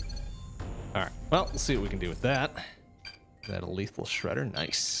 Alright, well, we'll see what we can do with that. Is that a lethal shredder?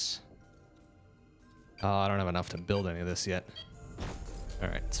 Nice. Oh, I don't have enough to build any of this yet.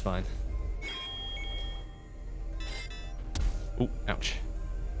 Alright, it's fine. Ooh, ouch.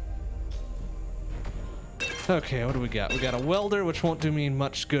 Okay, what do we got? We got a welder, which won't do me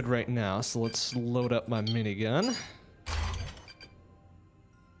much good right now, so let's load up my minigun.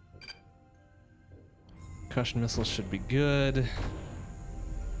 Concussion missiles should be good.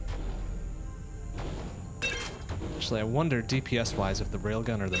 Actually, I wonder DPS-wise if the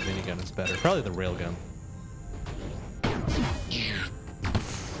railgun or the minigun is better. Probably the railgun.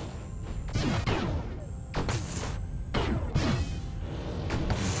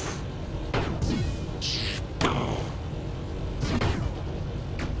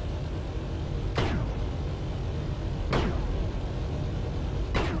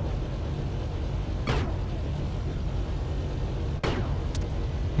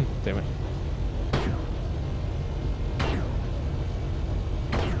 Damn it.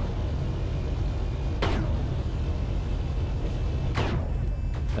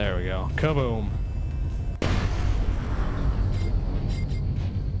 There we go. Kaboom.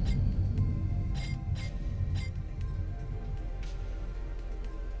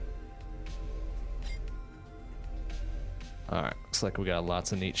 Alright, looks like we got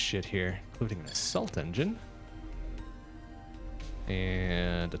lots of neat shit here, including an assault engine.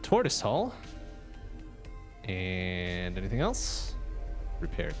 And a tortoise hull. And anything else?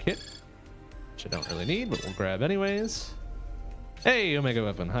 Repair kit, which I don't really need, but we'll grab anyways. Hey, Omega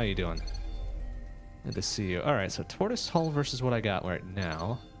Weapon, how you doing? Good to see you. All right, so tortoise hull versus what I got right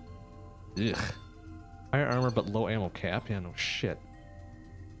now. Ugh. Higher armor, but low ammo cap. Yeah, no shit.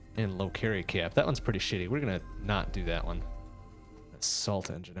 And low carry cap. That one's pretty shitty. We're gonna not do that one. Assault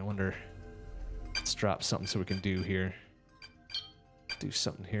engine. I wonder. Let's drop something so we can do here. Do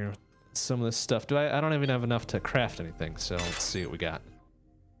something here with some of this stuff. I don't even have enough to craft anything, so let's see what we got.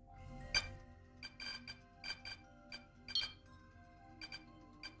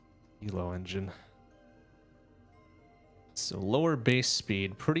 Elo engine. So lower base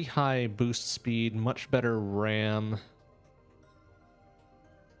speed, pretty high boost speed, much better RAM.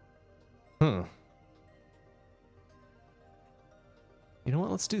 Huh. You know what?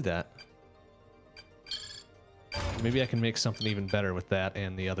 Let's do that. Maybe I can make something even better with that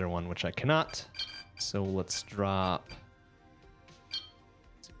and the other one, which I cannot. So let's drop...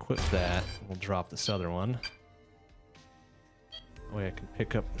 Let's equip that. We'll drop this other one. That way I can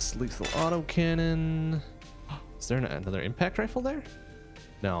pick up this lethal autocannon. Is there another impact rifle there?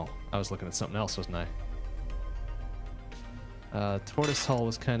 No, I was looking at something else, wasn't I? Tortoise hull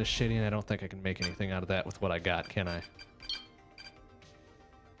was kind of shitty, and I don't think I can make anything out of that with what I got, can I?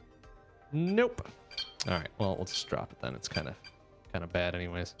 Nope. All right, well, we'll just drop it then. It's kind of bad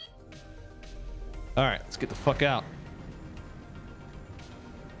anyways. All right, let's get the fuck out.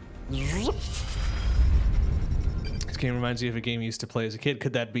 This game reminds you of a game you used to play as a kid.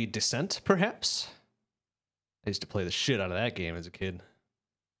 Could that be Descent, perhaps? I used to play the shit out of that game as a kid.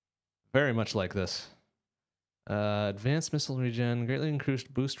 Very much like this. Advanced missile regen, greatly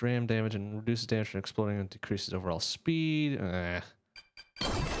increased boost RAM damage and reduces damage from exploding and decreases overall speed.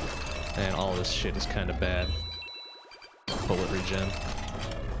 And all this shit is kind of bad. Bullet regen.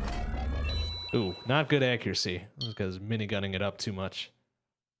 Ooh, not good accuracy. Because minigunning it up too much.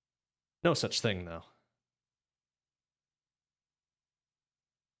 No such thing, though.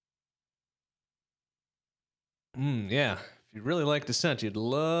 Yeah. If you really like Descent, you'd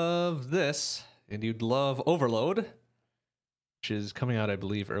love this. And you'd love Overload, which is coming out, I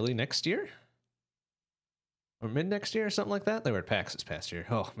believe, early next year? Or mid next year or something like that? They were at PAX this past year.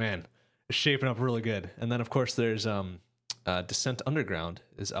 Oh, man. It's shaping up really good. And then, of course, there's Descent Underground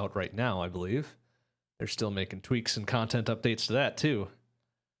is out right now, I believe. They're still making tweaks and content updates to that, too.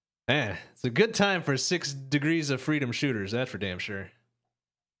 Man, it's a good time for 6 Degrees of Freedom shooters, that's for damn sure.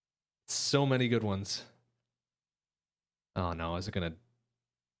 So many good ones. Oh, no, is it going to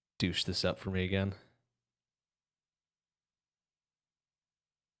douche this up for me again?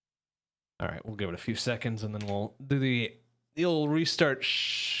 All right, we'll give it a few seconds, and then we'll do the old restart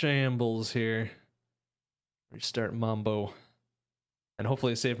shambles here. Restart Mambo. And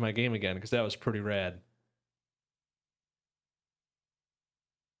hopefully save my game again, because that was pretty rad.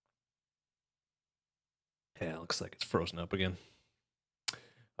 Yeah, looks like it's frozen up again.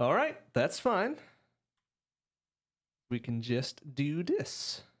 All right, that's fine. We can just do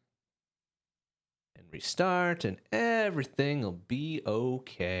this. And restart, and everything will be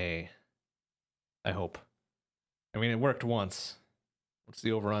okay. I hope. I mean, it worked once. What's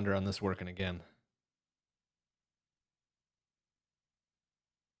the over-under on this working again?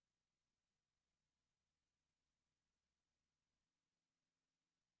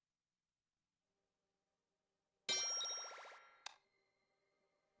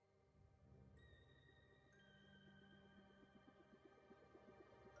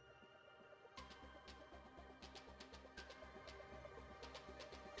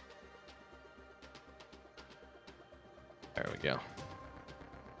 There we go.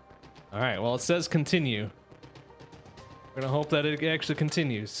 All right, well, it says continue. We're gonna hope that it actually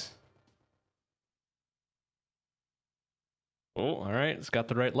continues. Oh, all right, it's got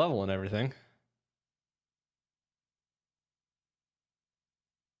the right level and everything.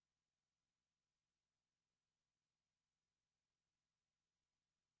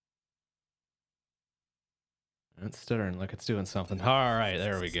 It's stuttering like it's doing something. All right,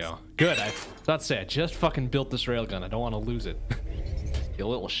 there we go. Good. I thought to say I just fucking built this railgun. I don't want to lose it. You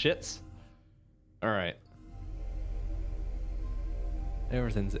little shits. All right.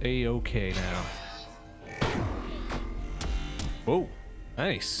 Everything's a-okay now. Whoa,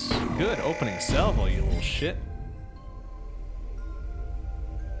 nice. Good opening salvo, you little shit.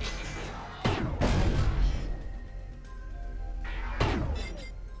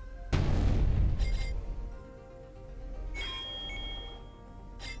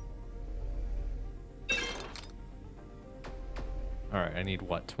 Alright, I need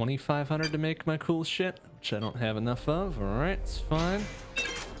what, 2,500 to make my cool shit? Which I don't have enough of. Alright, it's fine.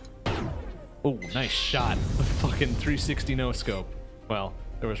 Oh, nice shot. A fucking 360 no scope. Well,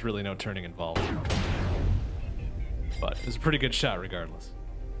 there was really no turning involved. But it was a pretty good shot regardless.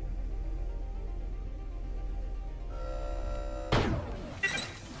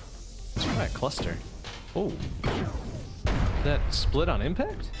 Alright, cluster. Oh. That split on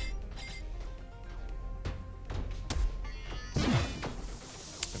impact?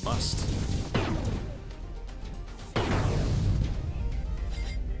 It must.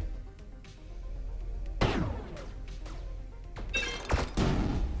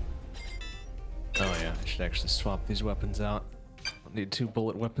 Oh yeah, I should actually swap these weapons out. Don't need 2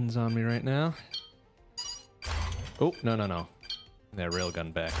 bullet weapons on me right now. Oh, no, no, no. That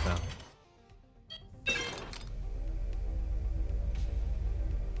railgun back now.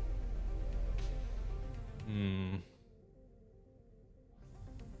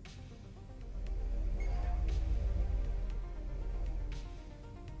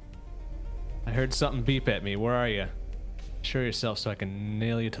 I heard something beep at me. Where are you? Show yourself so I can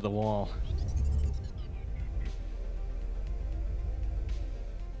nail you to the wall.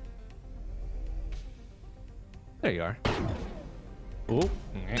 There you are. Oh.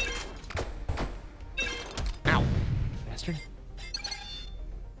 Ow. Bastard.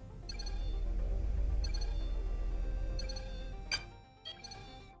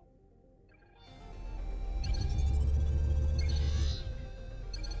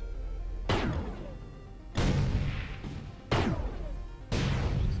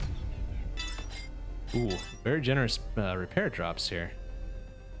 Ooh, very generous repair drops here.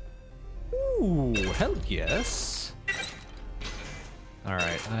 Ooh, hell yes.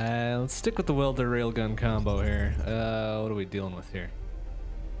 Alright, let's stick with the welder railgun combo here. What are we dealing with here?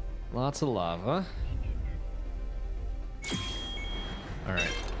 Lots of lava.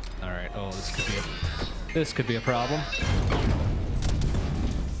 Alright, alright. Oh, this could be a problem.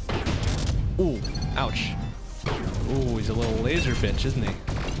 Ooh, ouch. Ooh, he's a little laser bitch, isn't he?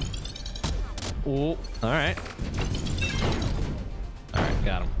 Ooh, alright. Alright,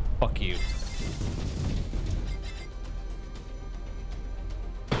 got him. Fuck you.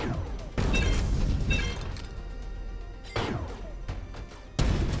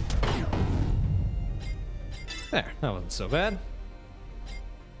 There, that wasn't so bad.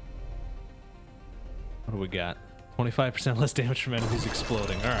 What do we got? 25% less damage from enemies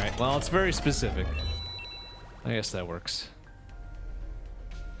exploding. Alright, well, it's very specific. I guess that works.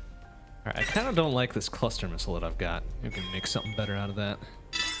 Alright, I kind of don't like this cluster missile that I've got. Maybe we can make something better out of that.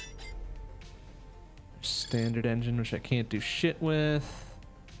 Standard engine, which I can't do shit with.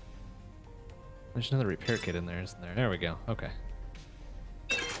 There's another repair kit in there, isn't there? There we go. Okay.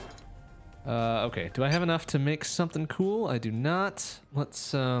 Okay. Do I have enough to make something cool? I do not.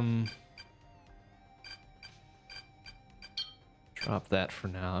 Let's, drop that for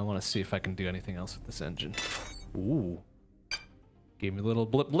now. I want to see if I can do anything else with this engine. Ooh. Gave me little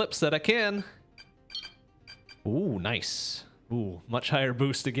blips that I can. Ooh, nice. Ooh, much higher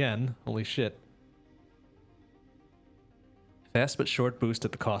boost again. Holy shit. Fast but short boost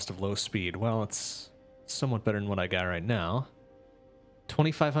at the cost of low speed. Well, it's somewhat better than what I got right now.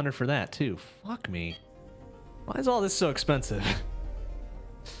 2,500 for that, too. Fuck me. Why is all this so expensive?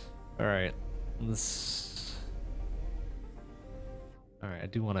 Alright. Let's... Alright, I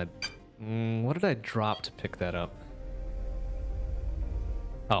do want to... what did I drop to pick that up?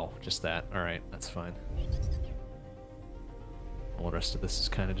 Oh, just that. Alright, that's fine. All the rest of this is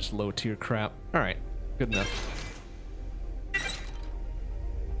kind of just low tier crap. Alright, good enough.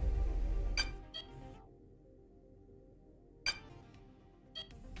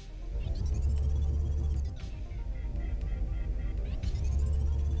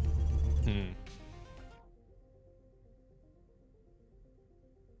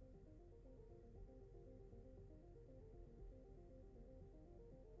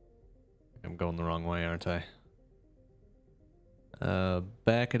 I'm going the wrong way, aren't I?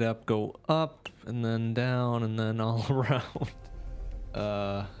 Back it up, go up, and then down, and then all around.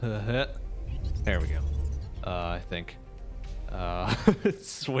 There we go. I think. Wait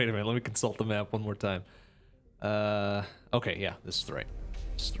a minute, let me consult the map one more time. Okay, yeah, this is the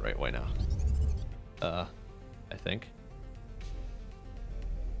right way now. I think.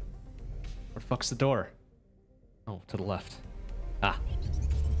 Where the fuck's the door? Oh, to the left. Ah.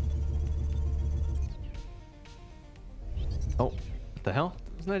 Oh, what the hell?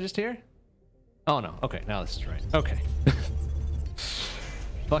 Wasn't I just here? Oh no, okay, now this is right. Okay.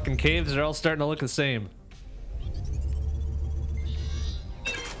 Fucking caves are all starting to look the same.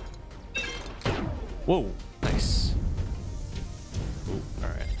 Whoa, nice. Ooh,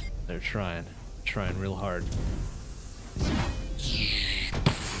 alright. They're trying real hard.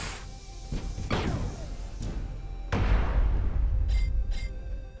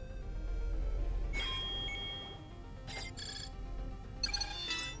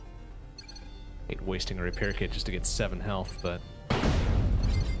 Hate wasting a repair kit just to get 7 health, but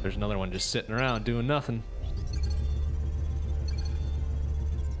there's another one just sitting around doing nothing.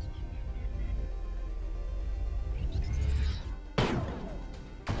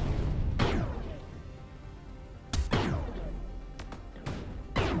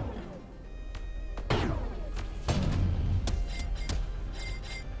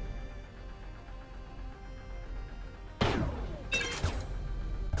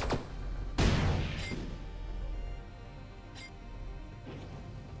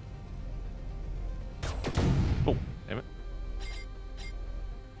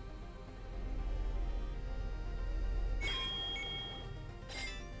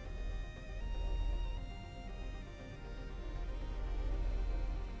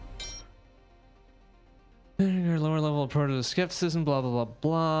 Lower level approach to skepticism, blah, blah, blah,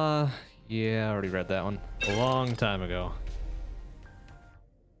 blah. Yeah, I already read that one a long time ago.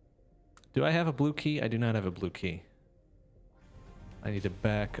 Do I have a blue key? I do not have a blue key. I need to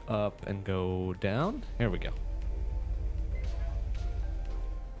back up and go down. Here we go.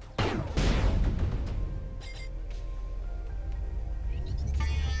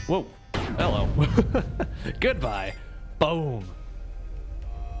 Whoa. Hello. Goodbye. Boom.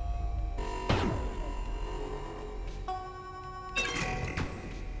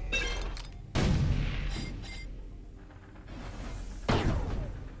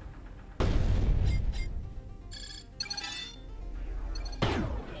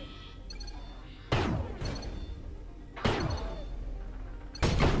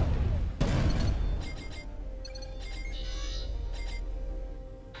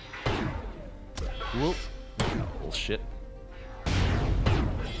 Whoop. Bullshit.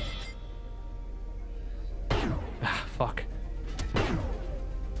 Ah, fuck.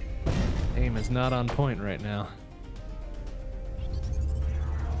 Aim is not on point right now.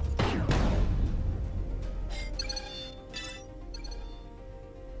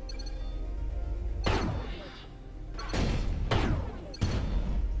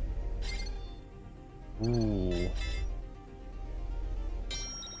 Ooh.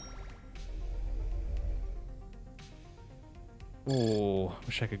 Oh,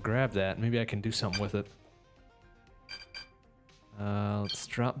 wish I could grab that. Maybe I can do something with it. Let's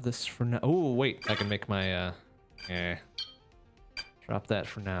drop this for now. Oh, wait, I can make my, drop that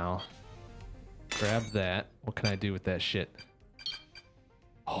for now. Grab that. What can I do with that shit?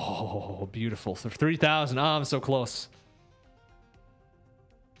 Oh, beautiful. So 3,000. Oh, I'm so close.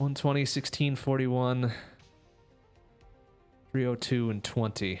 120, 16, 41, 302, and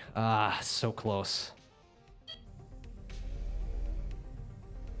 20. Ah, so close.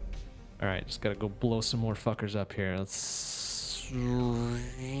 Alright, just gotta go blow some more fuckers up here. Let's...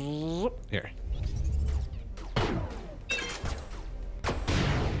 Here.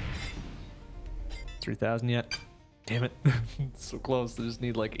 3,000 yet. Damn it. So close. I just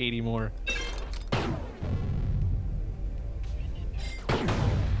need like 80 more.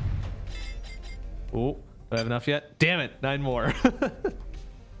 Oh, do I have enough yet? Damn it. 9 more.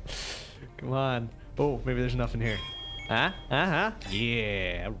 Come on. Oh, maybe there's enough in here. Huh? Uh-huh.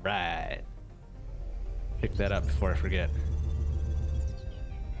 Yeah, right. Pick that up before I forget.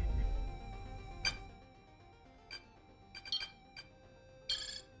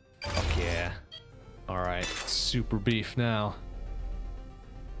 Fuck yeah. Alright, super beef now.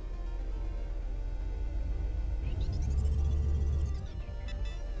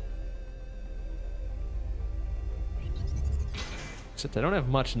 Except I don't have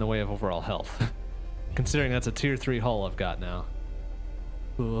much in the way of overall health. Considering that's a tier 3 hull I've got now.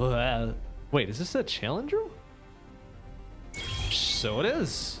 Wait, is this a challenge room? So it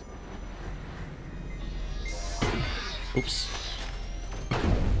is. Oops.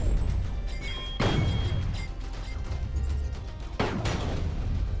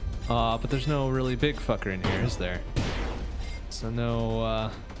 But there's no really big fucker in here, is there? So no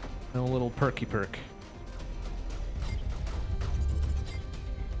little perky perk.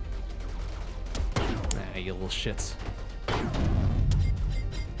 Ah, you little shits.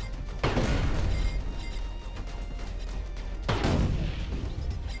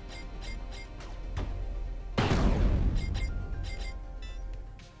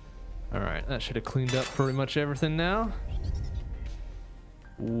 Alright, that should have cleaned up pretty much everything now.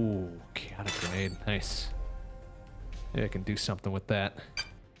 Ooh, chaotic grenade. Nice. Maybe I can do something with that.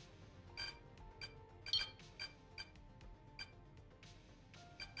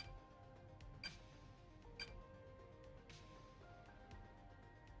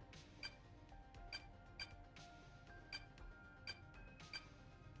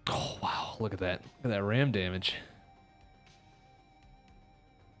 Oh, wow. Look at that. Look at that ram damage.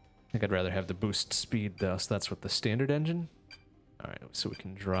 I think I'd rather have the boost speed, though, so that's with the standard engine. Alright, so we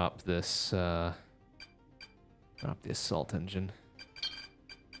can drop this, drop the assault engine.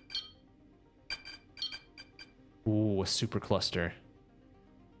 Ooh, a super cluster.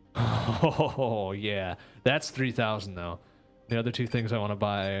 Oh, yeah. That's 3,000, though. The other two things I want to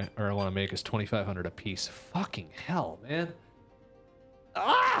buy, or I want to make, is 2,500 a piece. Fucking hell, man.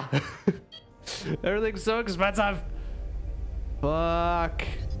 Ah! Everything's so expensive. Fuck.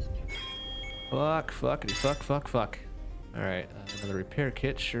 Fuck, fuckity, fuck, fuck, fuck. Alright, another repair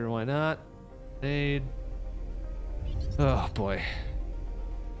kit, sure, why not? Aid. Oh boy.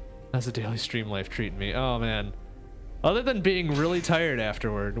 How's the daily stream life treating me? Oh man. Other than being really tired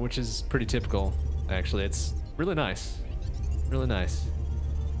afterward, which is pretty typical, actually, it's really nice. Really nice.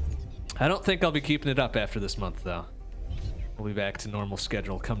 I don't think I'll be keeping it up after this month, though. We'll be back to normal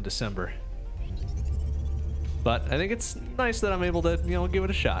schedule come December. But I think it's nice that I'm able to, you know, give it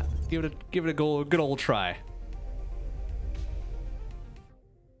a shot. Give it a good old try.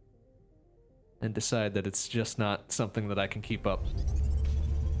 And decide that it's just not something that I can keep up.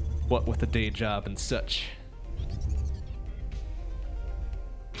 What with a day job and such.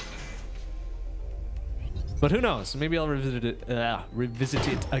 But who knows? Maybe I'll revisit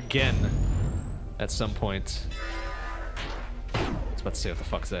it again at some point. I was about to say, what the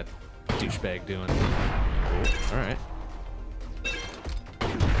fuck's that douchebag doing? All right.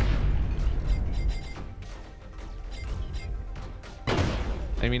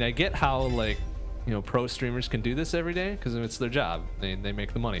 I mean, I get how, like, you know, pro streamers can do this every day because it's their job. They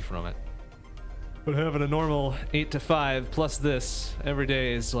make the money from it. But having a normal 8 to 5 plus this every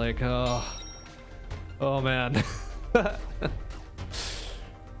day is like, oh man. It's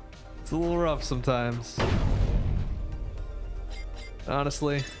a little rough sometimes.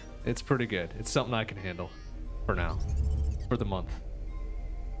 Honestly, it's pretty good. It's something I can handle for now, for the month.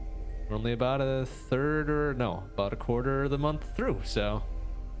 We're only about a quarter of the month through, so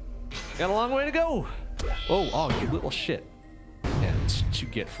got a long way to go. Oh, you little shit. Yeah, that's what you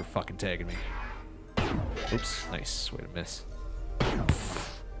get for fucking tagging me. Oops, nice. Way to miss.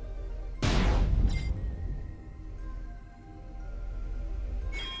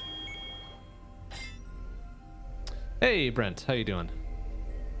 Hey, Brent, how you doing?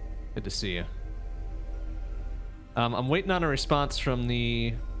 Good to see you. I'm waiting on a response from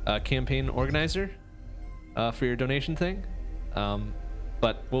the campaign organizer for your donation thing.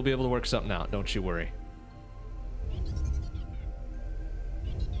 But we'll be able to work something out, don't you worry.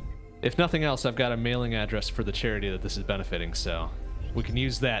 If nothing else, I've got a mailing address for the charity that this is benefiting, so we can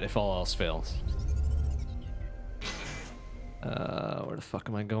use that if all else fails. Where the fuck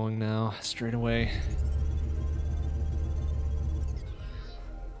am I going now? Straight away.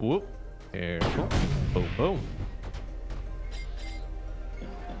 Whoop. Careful. Boom, boom.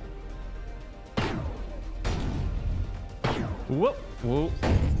 Whoop! Whoa!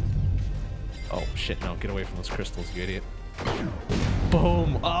 Oh shit! No, get away from those crystals, you idiot!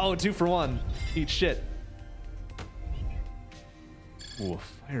 Boom! Oh, 2 for 1. Eat shit. Ooh,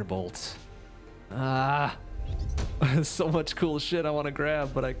 firebolt. Ah! So much cool shit I want to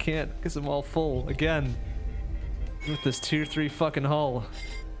grab, but I can't because I'm all full again. With this tier 3 fucking hull.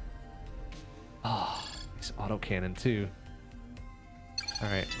 Oh, nice autocannon too.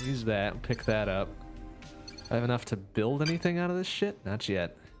 Alright, use that, pick that up. I have enough to build anything out of this shit? Not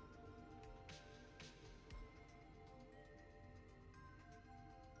yet.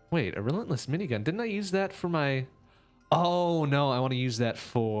 Wait, a relentless minigun. Didn't I use that for my... Oh, no, I want to use that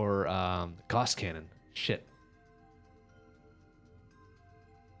for Gauss cannon. Shit.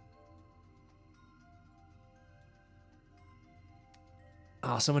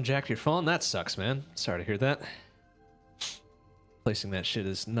 Oh, someone jacked your phone? That sucks, man. Sorry to hear that. Placing that shit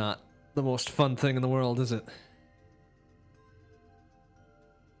is not the most fun thing in the world, is it?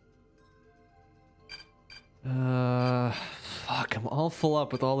 Fuck, I'm all full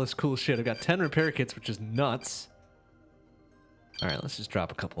up with all this cool shit. I got 10 repair kits, which is nuts. Alright, let's just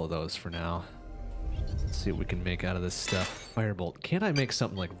drop a couple of those for now. Let's see what we can make out of this stuff. Firebolt. Can't I make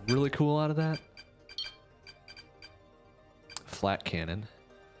something like really cool out of that? Flat cannon.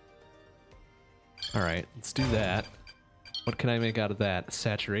 Alright, let's do that. What can I make out of that?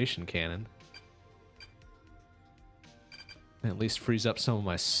 Saturation cannon. At least frees up some of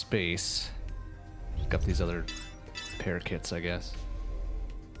my space. Pick up these other repair kits, I guess.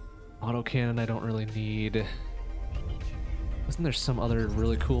 Autocannon I don't really need. Wasn't there some other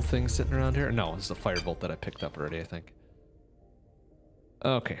really cool thing sitting around here? No, it's the firebolt that I picked up already, I think.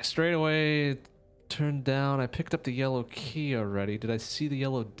 Okay, straight away, turn down. I picked up the yellow key already. Did I see the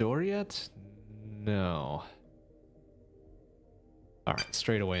yellow door yet? No. Alright,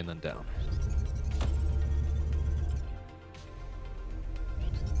 straight away and then down.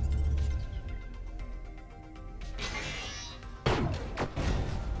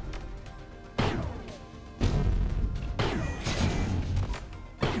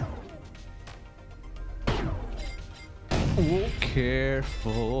 Whoa,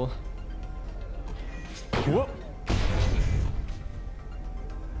 careful. Whoop.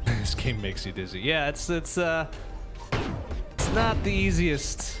 This game makes you dizzy. Yeah, it's not the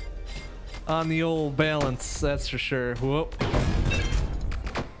easiest on the old balance, that's for sure. Whoop.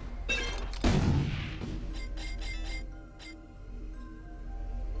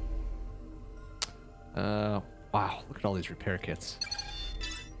 Wow, look at all these repair kits.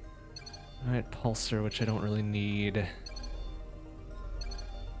 Alright, pulsar, which I don't really need.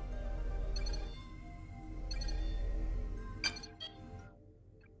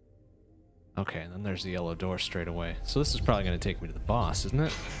 Okay, and then there's the yellow door straight away. So this is probably going to take me to the boss, isn't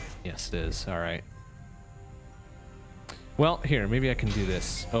it? Yes, it is. All right. Well, here, maybe I can do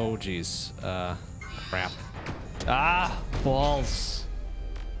this. Oh, geez. Crap. Ah, balls.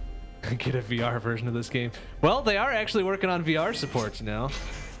 Get a VR version of this game. Well, they are actually working on VR support now.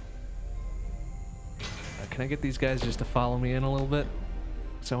 Can I get these guys just to follow me in a little bit?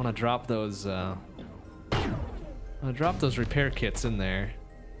 So I want to drop those, repair kits in there.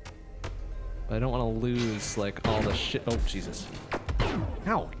 I don't want to lose, like, all the shit. Oh, Jesus.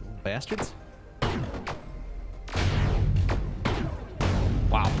 Ow, bastards.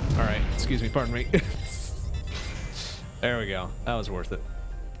 Wow. All right. Excuse me. Pardon me. There we go. That was worth it.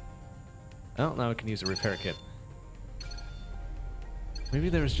 Oh, now we can use a repair kit. Maybe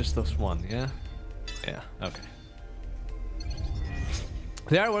there was just this one, yeah? Yeah, okay.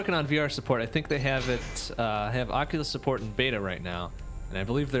 They are working on VR support. I think they have it, have Oculus support in beta right now. And I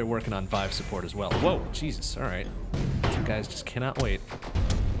believe they're working on Vive support as well. Whoa, Jesus, all right. These guys just cannot wait.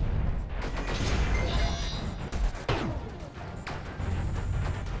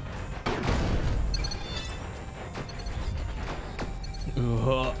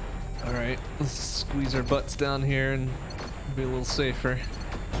 All right, let's squeeze our butts down here and be a little safer.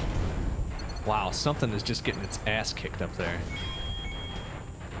 Wow, something is just getting its ass kicked up there.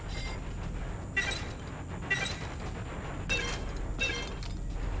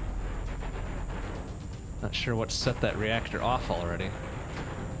 Not sure what set that reactor off already.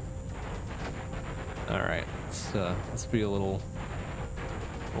 All right, let's be a little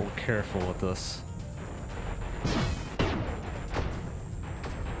careful with this.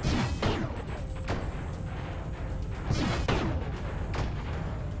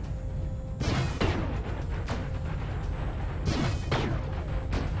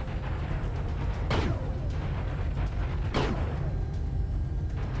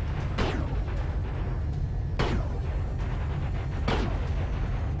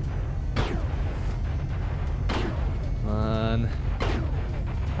 Come on.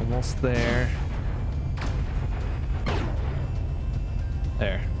 Almost there.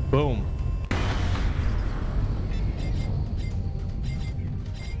 There. Boom.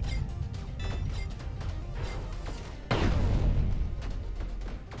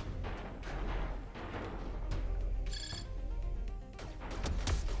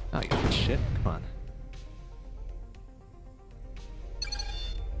 Oh, you got shit. Come on.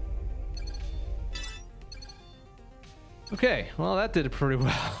 Okay, well that did it pretty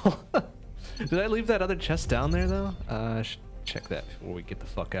well. Did I leave that other chest down there though? I should check that before we get the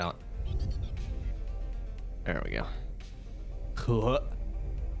fuck out. There we go.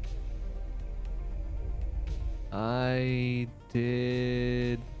 I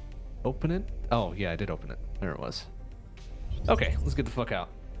did open it? Oh yeah, I did open it. There it was. Okay, let's get the fuck out.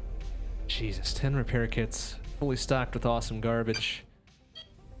 Jesus, 10 repair kits, fully stocked with awesome garbage.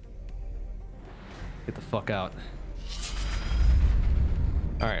 Get the fuck out.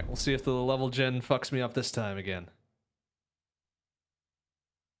 Alright, we'll see if the level gen fucks me up this time again.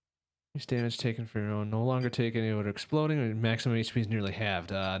 Increased damage taken for your own. No longer take any order exploding, or maximum HP is nearly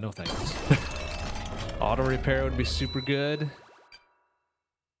halved. No thanks. Auto repair would be super good.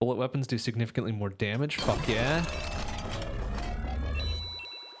 Bullet weapons do significantly more damage. Fuck yeah.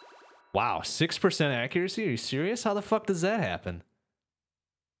 Wow, 6% accuracy? Are you serious? How the fuck does that happen?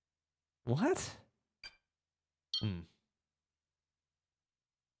 What?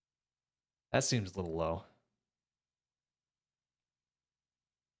 That seems a little low.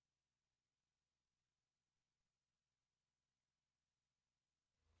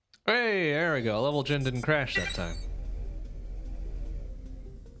 Hey, there we go. Level gen didn't crash that time.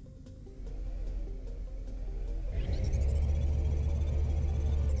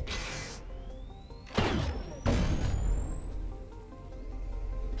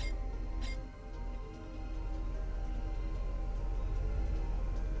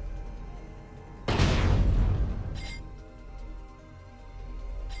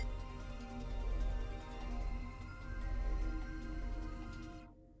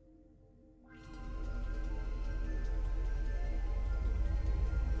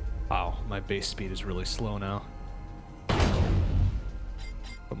 Wow, my base speed is really slow now.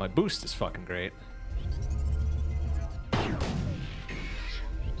 But my boost is fucking great.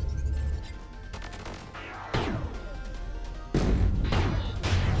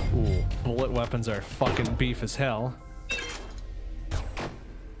 Ooh, bullet weapons are fucking beef as hell.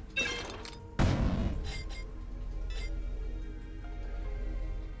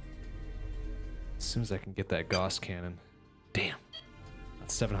 As soon as I can get that Gauss cannon. Damn.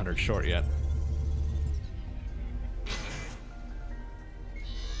 700 short yet.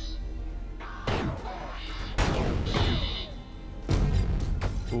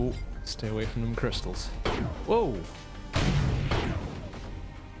 Ooh, stay away from them crystals. Whoa!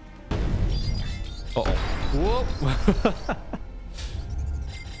 Uh-oh. Whoa!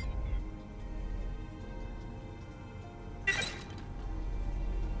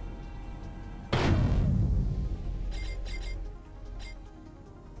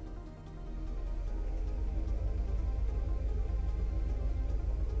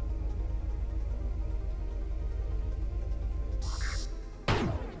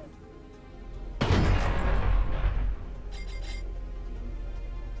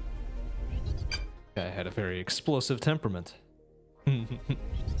 I had a very explosive temperament.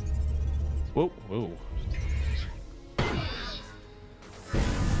 Whoa, whoa.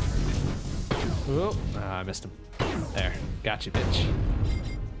 Whoa, ah, I missed him. There, got you, bitch.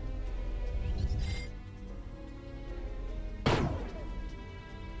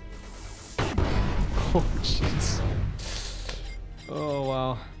 Oh, jeez. Oh,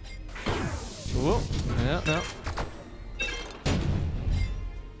 wow. Whoa, no, no.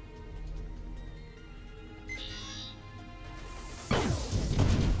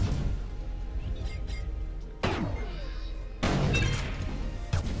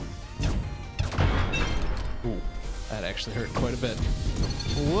 Actually hurt quite a bit.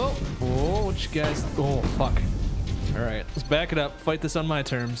 Whoa, whoa, what you guys, oh fuck. All right, let's back it up, fight this on my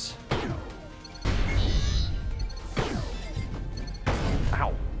terms.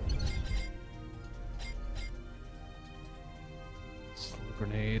 Ow. Slow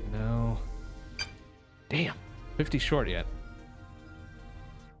grenade, no. Damn, 50 short yet.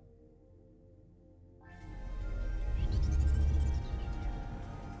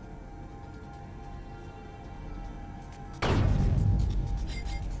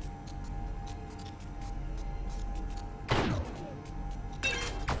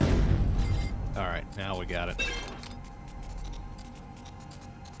 Now we got it.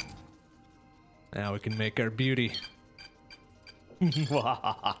 Now we can make our beauty.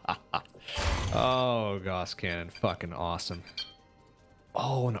 Oh, Gauss Cannon. Fucking awesome.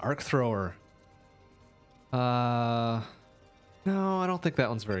 Oh, an arc thrower. No, I don't think that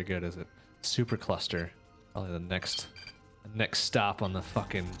one's very good, is it? Super cluster. Probably the next stop on the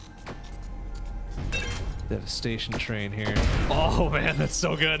fucking devastation train here. Oh man, that's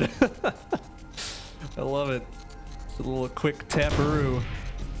so good. I love it. It's a little quick taparoo.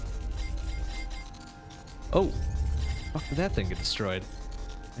 Oh, fuck, did that thing get destroyed?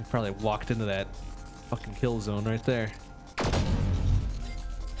 I probably walked into that fucking kill zone right there.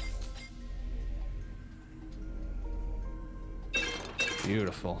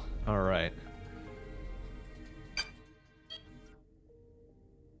 Beautiful. All right.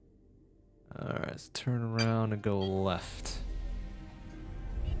 All right, let's turn around and go left.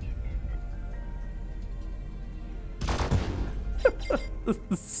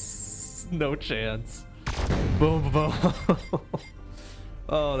 No chance. Boom, boom.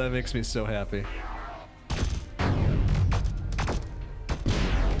 Oh, that makes me so happy.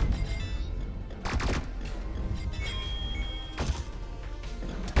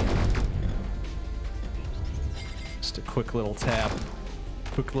 Just a quick little tap.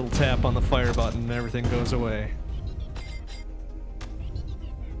 Quick little tap on the fire button and everything goes away.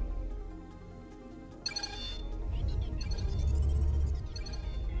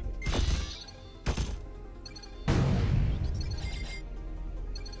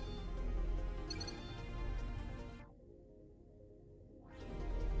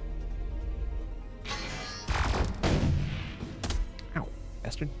 Ow,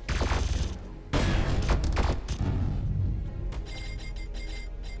 bastard.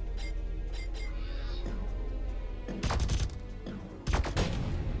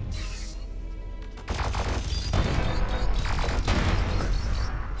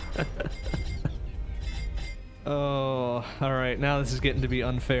 Oh, all right. Now this is getting to be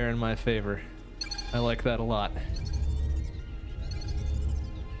unfair in my favor. I like that a lot.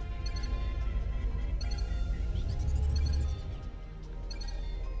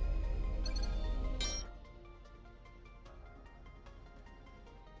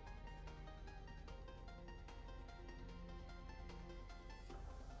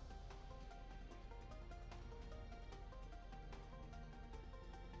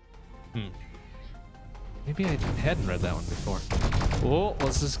 Maybe I hadn't read that one before. Oh,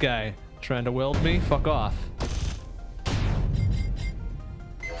 what's this guy? Trying to weld me? Fuck off.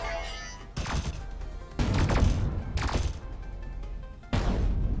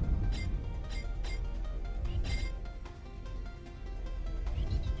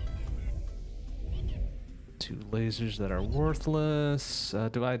 Two lasers that are worthless.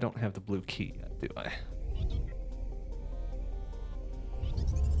 I don't have the blue key yet, do I?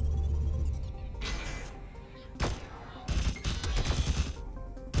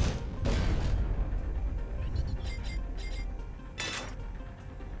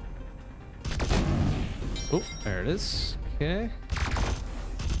 Oh, there it is. Okay.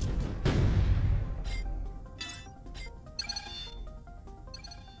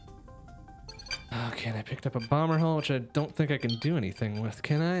 Okay, and I picked up a bomber hull, which I don't think I can do anything with,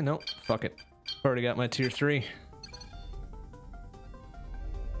 can I? Nope. Fuck it. Already got my tier 3.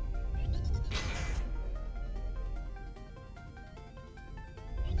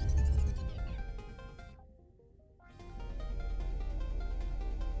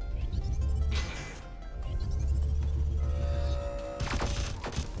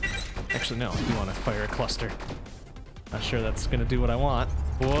 Actually, no, I do want to fire a cluster. Not sure that's gonna do what I want.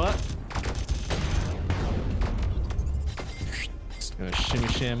 What? Just gonna shimmy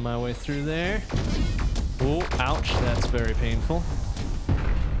sham my way through there. Oh, ouch, that's very painful.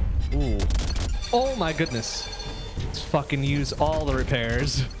 Ooh. Oh my goodness. Let's fucking use all the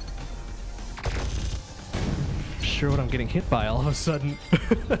repairs. Sure what I'm getting hit by all of a sudden.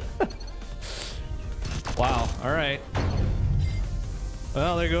 Wow, alright.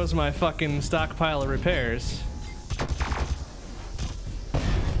 Well, there goes my fucking stockpile of repairs.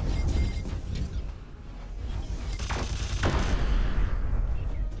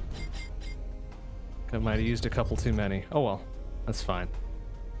 I might have used a couple too many. Oh well, that's fine.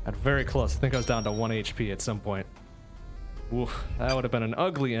 Got very close. I think I was down to 1 HP at some point. Oof, that would have been an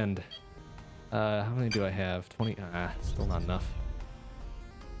ugly end. How many do I have? 20? Still not enough.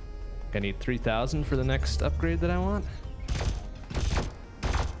 I need 3,000 for the next upgrade that I want.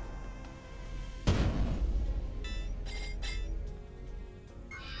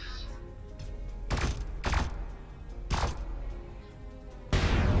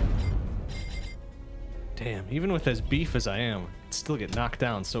 Damn, even with as beef as I am, I'd still get knocked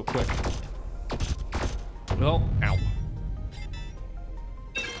down so quick. Oh, ow.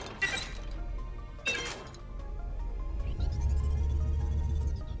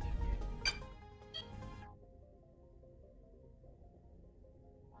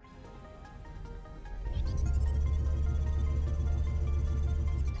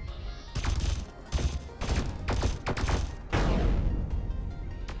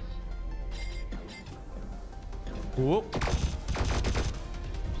 Whoop.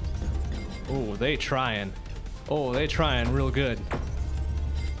 Oh, they trying. Oh, they trying real good.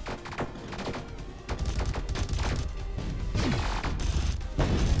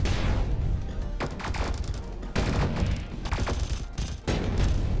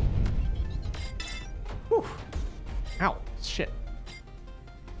 Whew. Ow, shit.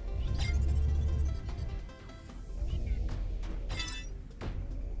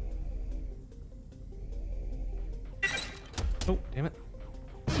 Oh, damn it.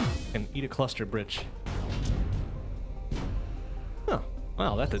 And eat a cluster bridge. Oh,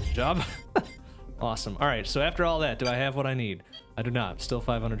 wow, that did the job. Awesome. All right, so after all that, do I have what I need? I do not. Still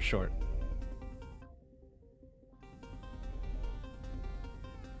 500 short.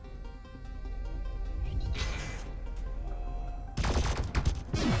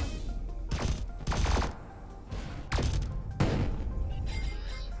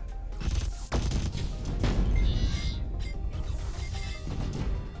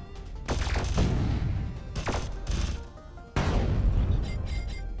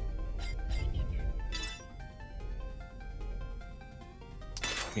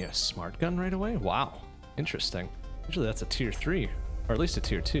 Yeah, smart gun right away? Wow. Interesting. Usually that's a tier 3, or at least a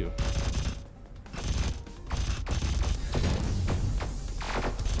tier 2.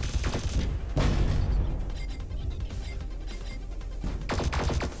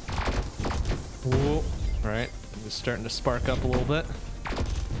 Whoa. Alright, it's starting to spark up a little bit.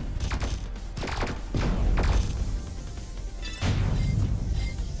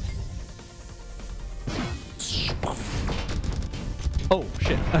 Oh,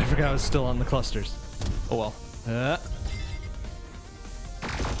 shit. I forgot I was still on the clusters. Oh, well.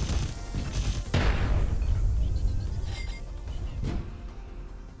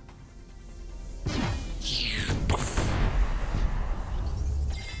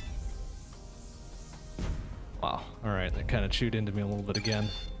 Wow. All right. That kind of chewed into me a little bit again.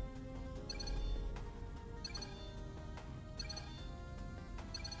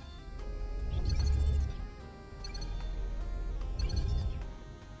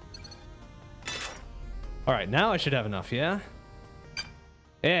 All right, now I should have enough, yeah?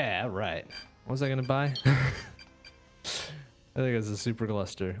 Yeah, right. What was I gonna buy? I think it's the super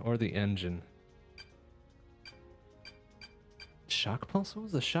cluster or the engine. Shock pulse? What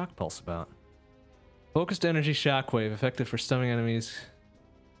was the shock pulse about? Focused energy shockwave, effective for stunning enemies.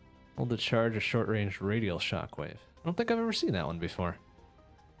 Hold to charge a short-range radial shockwave. I don't think I've ever seen that one before.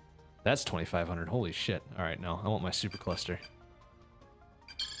 That's 2,500. Holy shit. All right, no, I want my super cluster.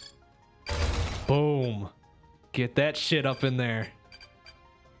 Boom. Get that shit up in there.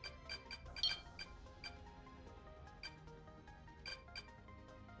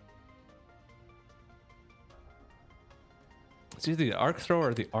 It's either the arc throw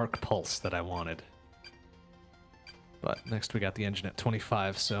or the arc pulse that I wanted. But next we got the engine at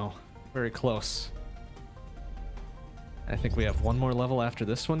 25, so very close. I think we have one more level after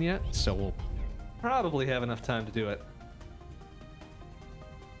this one yet, so we'll probably have enough time to do it.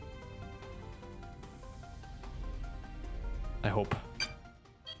 I hope.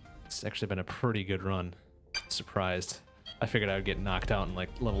 It's actually been a pretty good run. Surprised. I figured I would get knocked out in like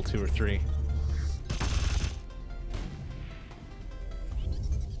level 2 or 3.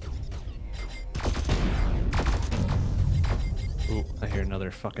 Ooh, I hear another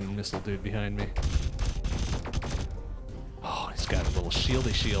fucking missile dude behind me. Oh, he's got a little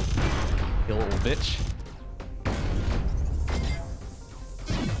shieldy shield. You little bitch.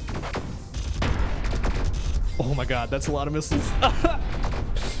 Oh my god, that's a lot of missiles.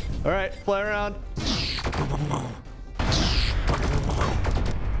 Alright, fly around.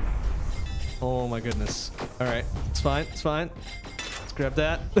 Oh my goodness. Alright, it's fine, it's fine. Let's grab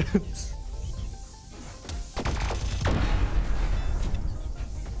that.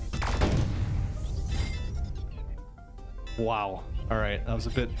 Wow. Alright, that was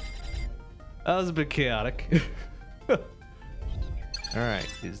a bit chaotic. Alright,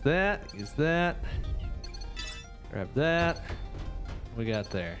 use that, use that. Grab that. What we got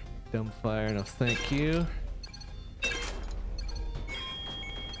there? Dumbfire, no thank you.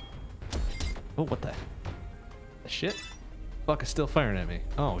 Oh, what the shit? Fuck is still firing at me.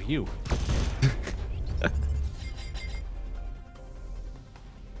 Oh, you.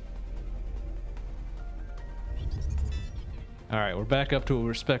 Alright, we're back up to a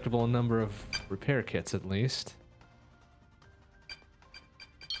respectable number of repair kits at least.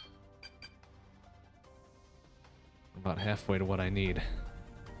 About halfway to what I need.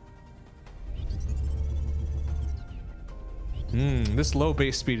 This low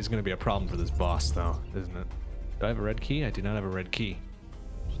base speed is going to be a problem for this boss, though, isn't it? Do I have a red key? I do not have a red key.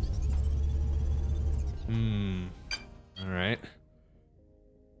 All right.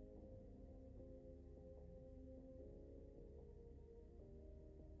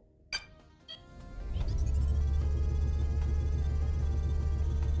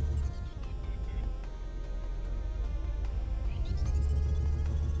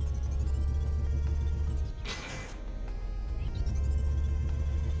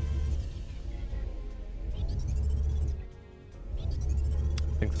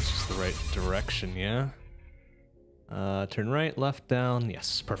 I think this is the right direction, yeah? Turn right, left, down.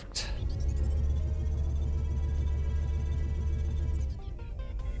 Yes, perfect.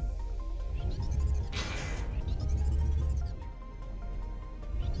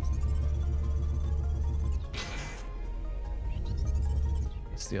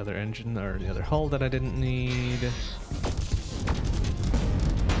 That's the other engine, or the other hull that I didn't need.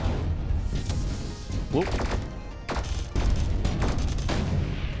 Whoop.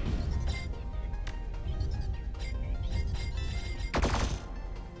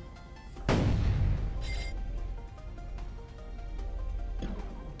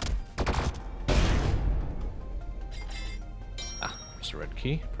 There's a red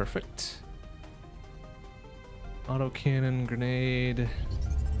key. Perfect. Autocannon, grenade.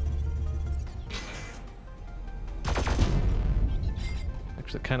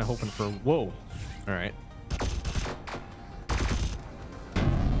 Actually, kind of hoping for... Whoa! Alright.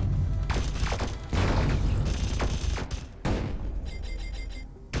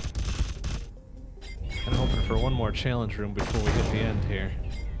 Kind of hoping for one more challenge room before we hit the end here.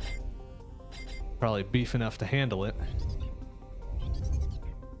 Probably beef enough to handle it.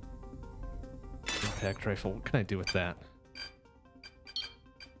 Impact rifle, what can I do with that?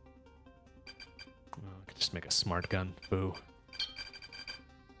 Oh, I could just make a smart gun. Boo.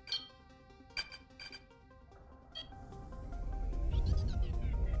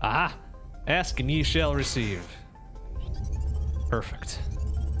 Ah! Ask and ye shall receive. Perfect.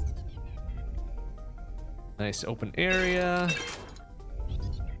 Nice open area.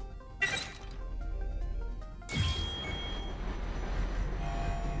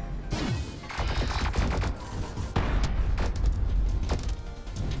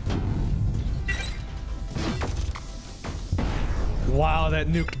 Wow, that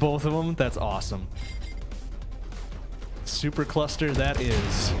nuked both of them. That's awesome. Super cluster that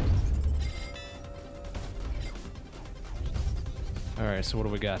is. Alright, so what do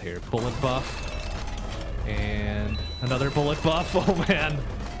we got here? Bullet buff. And another bullet buff. Oh man.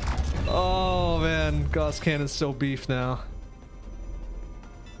 Oh man. Gauss Cannon's so beef now.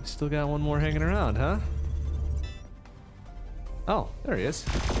 We still got one more hanging around, huh? Oh, there he is.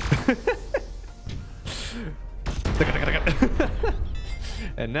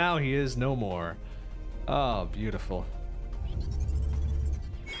 And now he is no more. Oh, beautiful.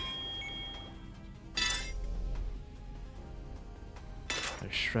 A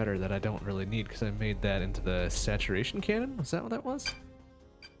shredder that I don't really need because I made that into the saturation cannon. Was that what that was?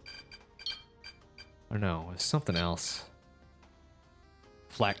 Or no, it was something else.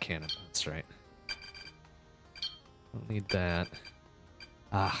 Flat cannon, that's right. Don't need that.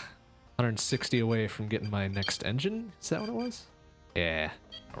 Ah, 160 away from getting my next engine? Is that what it was? Yeah,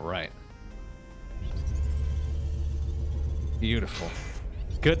 alright. Beautiful.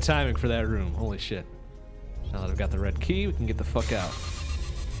 Good timing for that room, holy shit. Now that I've got the red key, we can get the fuck out.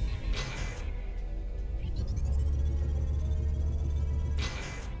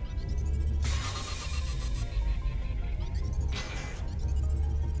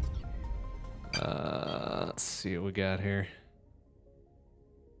 Let's see what we got here.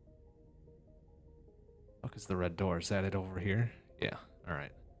 Fuck is the red door? Is that it over here? Yeah,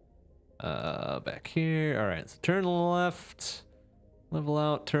 alright. Back here. Alright, so turn left, level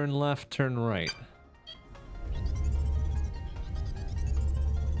out, turn left, turn right.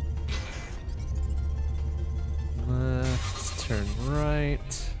 Left, turn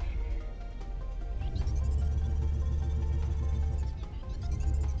right.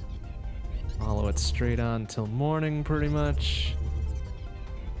 Follow it straight on till morning, pretty much.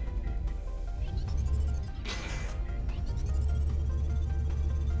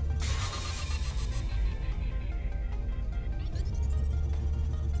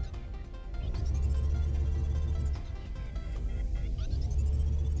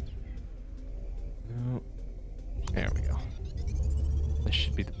 There we go. This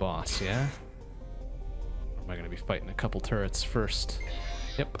should be the boss, yeah? Or am I gonna be fighting a couple turrets first?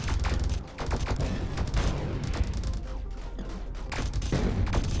 Yep.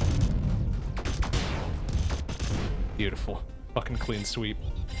 Beautiful. Fucking clean sweep.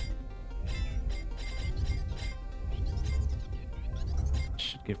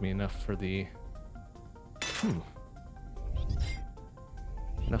 Should give me enough for the...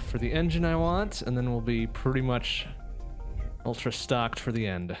 Enough for the engine I want, and then we'll be pretty much ultra stocked for the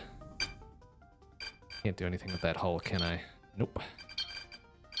end. Can't do anything with that hull, can I? Nope.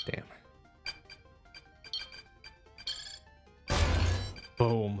 Damn.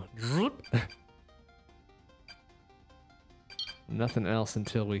 Boom. Nothing else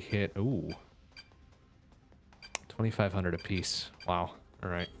until we hit... Ooh. 2,500 apiece. Wow.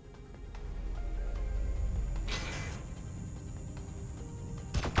 Alright.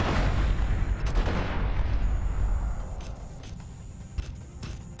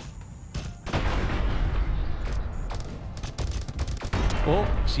 Oh,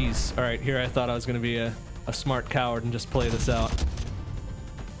 jeez. Alright, here I thought I was going to be a smart coward and just play this out.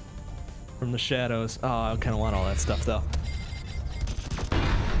 From the shadows. Oh, I kind of want all that stuff, though.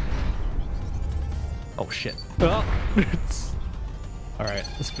 Oh, shit. Oh! Alright,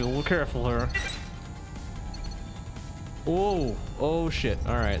 let's be a little careful here. Oh! Oh, shit.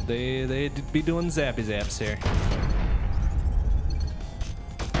 Alright, they be doing zappy zaps here.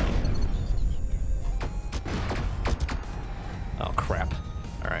 Oh, crap.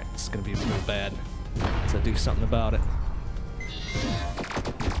 Alright, it's gonna be real bad. So do something about it.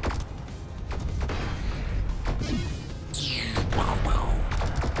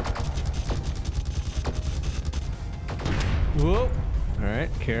 Whoa!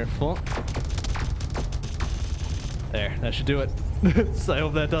 Alright, careful. There, that should do it. So I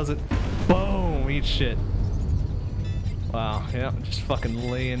hope that does it. Boom! Eat shit. Wow, yeah, just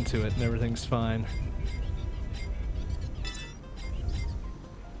fucking lay into it and everything's fine.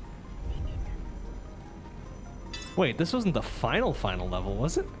 Wait, this wasn't the final level,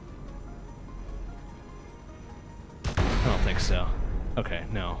 was it? I don't think so. Okay,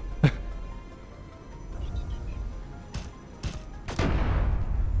 no.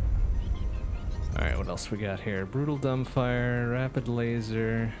 Alright, what else we got here? Brutal Dumbfire, Rapid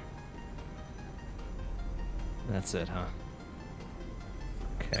Laser. That's it, huh?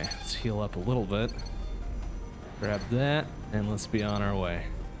 Okay, let's heal up a little bit. Grab that, and let's be on our way.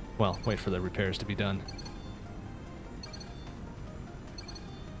 Well, wait for the repairs to be done.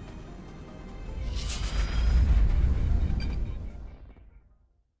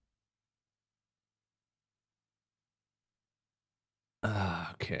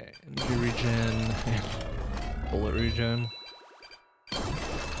 Okay, energy regen, bullet regen.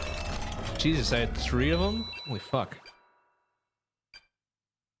 Jesus, I had 3 of them? Holy fuck.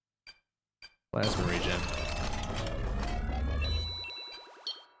 Plasma regen.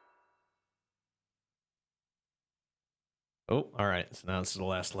 Oh, alright, so now this is the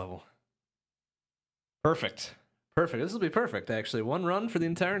last level. Perfect. Perfect, this will be perfect actually. 1 run for the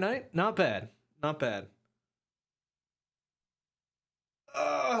entire night? Not bad. Not bad.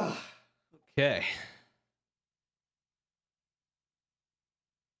 Okay.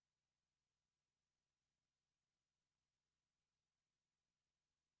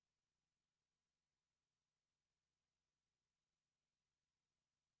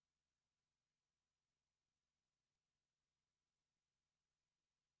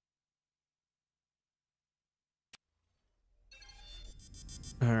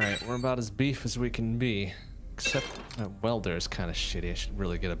 Alright, we're about as beef as we can be. Except my welder is kind of shitty. I should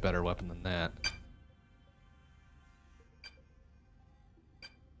really get a better weapon than that.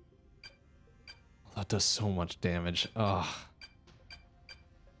 That does so much damage. Ugh.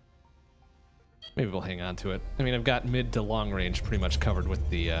 Maybe we'll hang on to it. I mean, I've got mid to long range pretty much covered with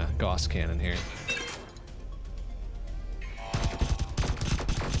the Gauss cannon here.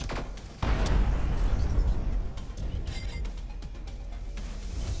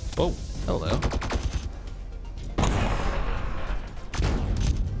 Whoa, hello.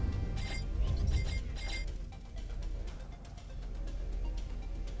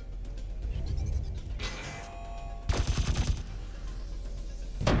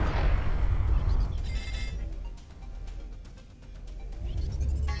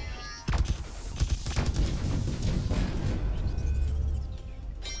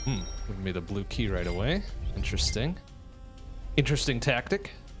 Giving me the blue key right away. Interesting. Interesting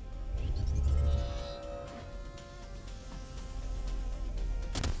tactic.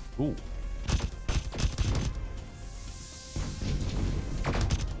 Ooh.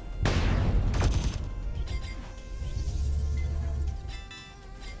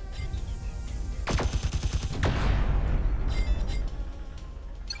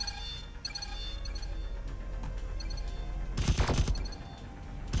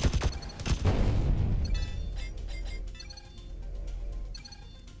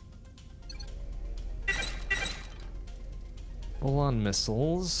 Full-on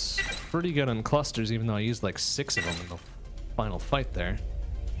missiles. Pretty good on clusters, even though I used like 6 of them in the final fight there.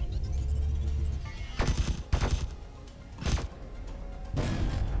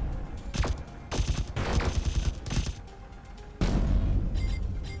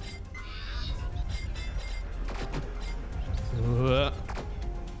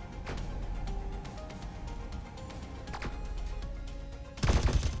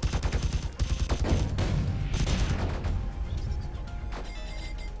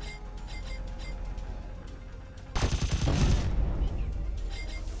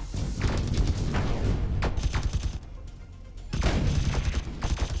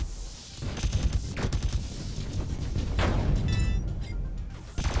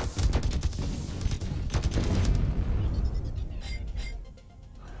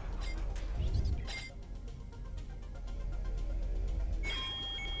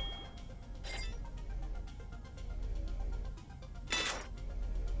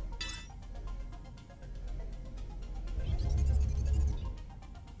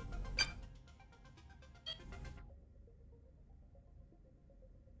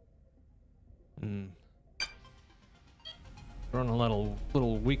 been throwing a lot of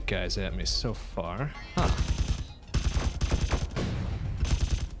little weak guys at me so far. Huh.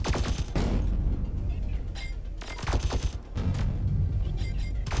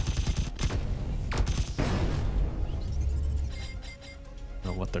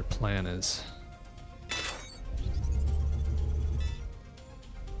 Know what their plan is.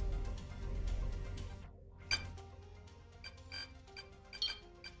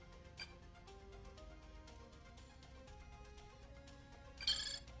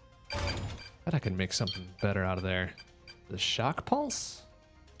 Bet I can make something better out of there. The shock pulse?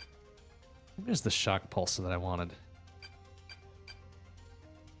 Where's the shock pulse that I wanted?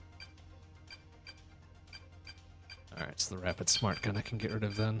 Alright, so the rapid smart gun I can get rid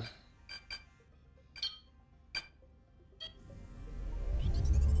of then.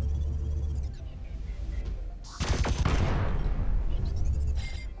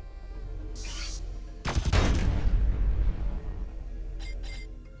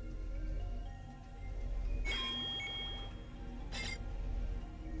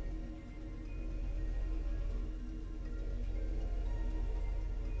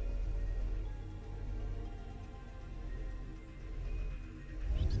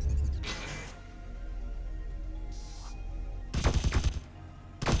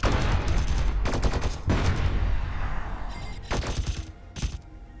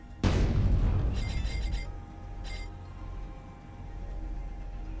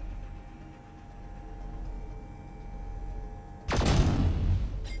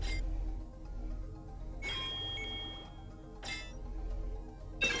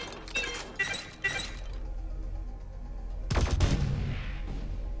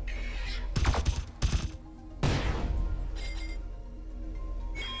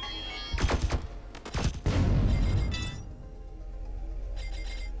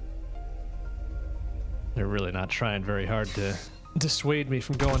 They're really not trying very hard to dissuade me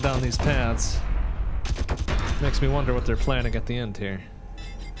from going down these paths. Makes me wonder what they're planning at the end here.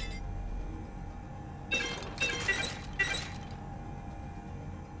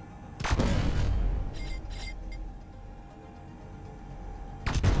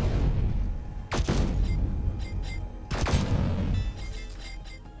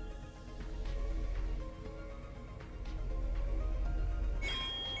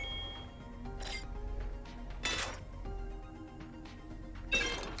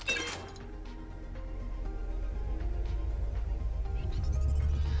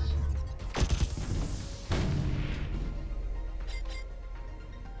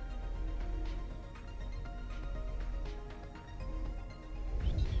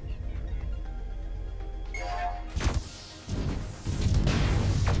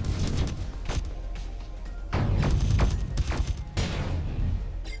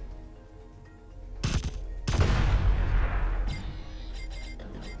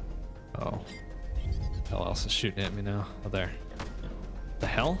 Is shooting at me now. Oh, there. The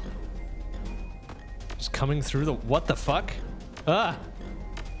hell? Just coming through the... What the fuck? Ah!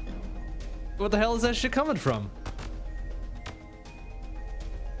 What the hell is that shit coming from?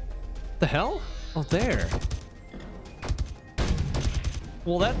 The hell? Oh, there.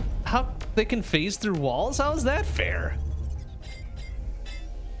 Well, that... How... They can phase through walls? How is that fair?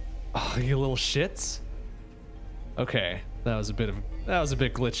 Oh, you little shits. Okay. That was a bit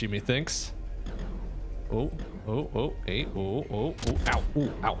glitchy, methinks. Oh, oh, oh, hey, oh, oh, oh, ow,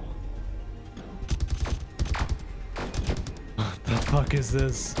 oh, ow. What the fuck is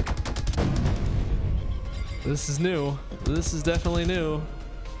this? This is new. This is definitely new.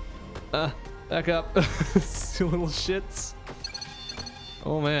 Back up. You little shits.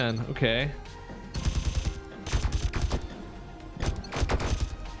 Oh man, okay.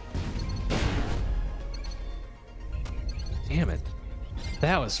 Damn it.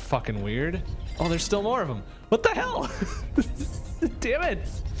 That was fucking weird. Oh, there's still more of them. What the hell? Damn it.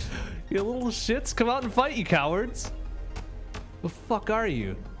 You little shits, come out and fight, you cowards. The fuck are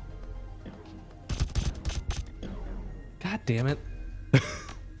you? God damn it.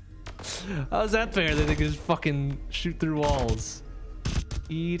 How's that fair that they can just fucking shoot through walls?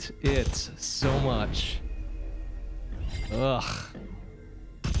 Eat it so much. Ugh.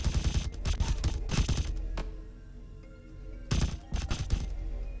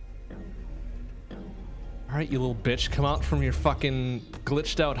 Alright, you little bitch, come out from your fucking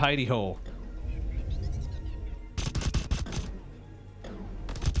glitched out hidey hole.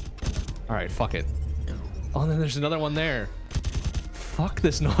 Alright, fuck it. Oh, and then there's another one there. Fuck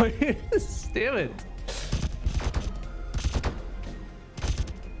this noise. Damn it.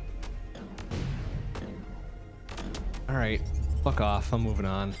 Alright, fuck off. I'm moving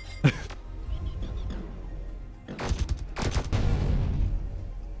on.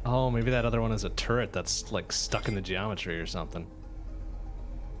 Oh, maybe that other one is a turret that's like stuck in the geometry or something.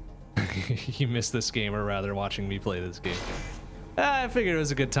 You missed this game, or rather watching me play this game. I figured it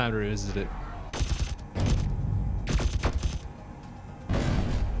was a good time to revisit it.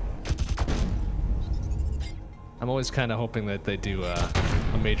 I'm always kind of hoping that they do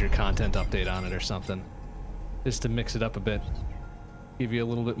a major content update on it or something, just to mix it up a bit, give you a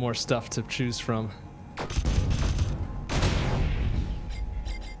little bit more stuff to choose from.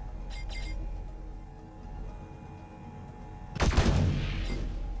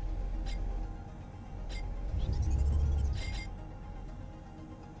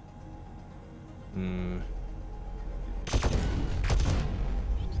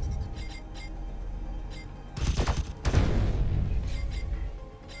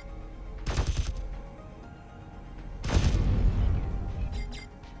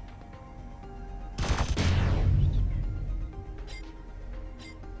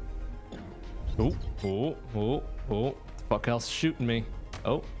 Oh, the fuck else shooting me?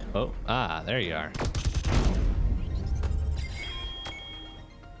 Oh, there you are.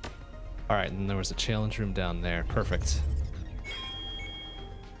 All right, and there was a challenge room down there. Perfect.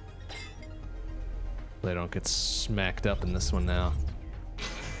 They don't get smacked up in this one now.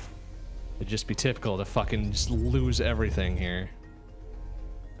 It'd just be typical to fucking just lose everything here.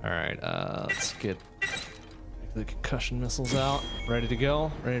 All right, let's get the concussion missiles out. Ready to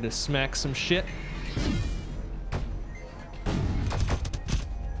go. Ready to smack some shit.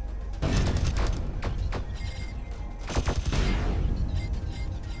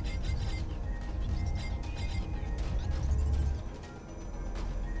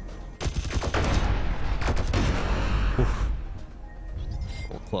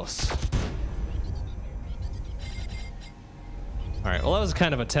 Close. Alright, well that was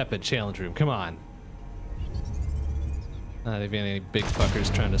kind of a tepid challenge room. Come on. Not even any big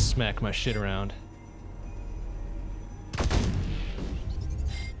fuckers trying to smack my shit around.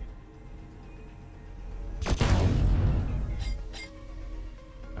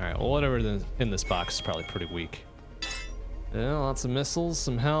 Alright, well whatever in this box is probably pretty weak. Yeah, lots of missiles,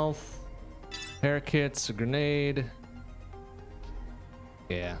 some health, hair kits, a grenade.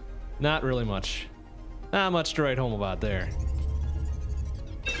 Yeah, not really much. Not much to write home about there.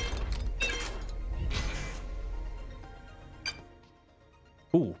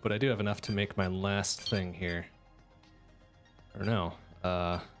 Ooh, but I do have enough to make my last thing here. Or no,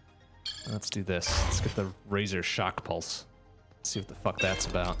 let's do this. Let's get the Razor Shock Pulse. See what the fuck that's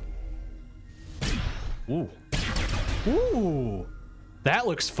about. Ooh. Ooh! That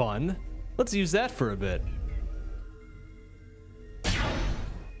looks fun. Let's use that for a bit.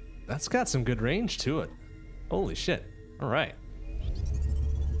 That's got some good range to it. Holy shit. Alright.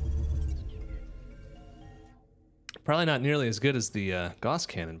 Probably not nearly as good as the Gauss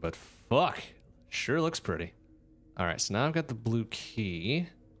Cannon, but fuck. Sure looks pretty. Alright, so now I've got the blue key.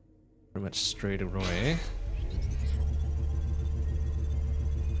 Pretty much straight away.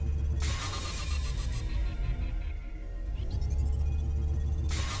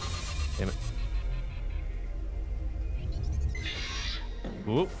 Damn it.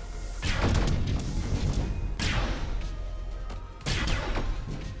 Whoop.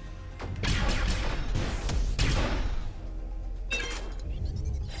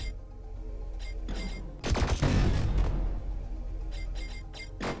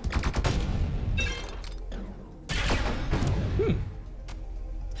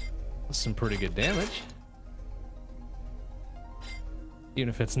 Some pretty good damage. Even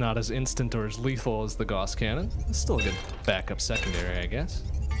if it's not as instant or as lethal as the Gauss Cannon, it's still a good backup secondary, I guess.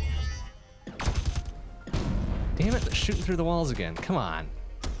 Damn it, they're shooting through the walls again. Come on.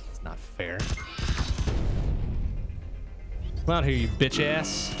 It's not fair. Come out here, you bitch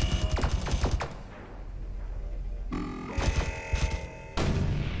ass.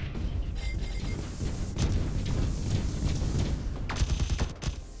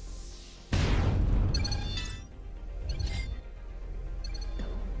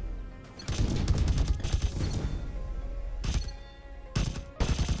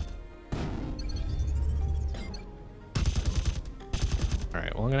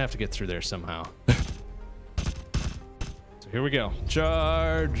 Well, I'm gonna have to get through there somehow. So here we go.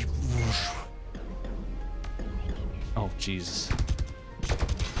 Charge! Oh, Jesus.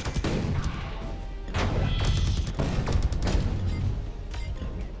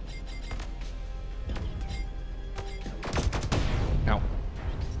 Ow.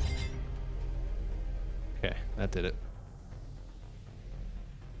 Okay, that did it.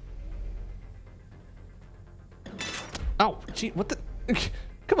 Oh, gee, what the?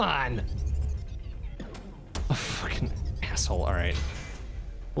 Come on! Oh, fucking asshole, alright.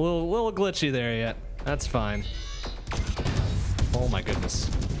 little glitchy there yet. That's fine. Oh my goodness.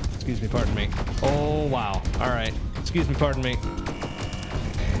 Excuse me, pardon me. Oh wow. All right. Excuse me, pardon me.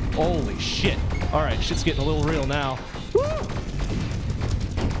 Holy shit. All right, shit's getting a little real now. Woo!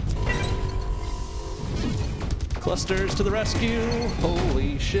 Clusters to the rescue.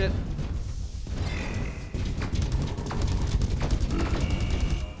 Holy shit.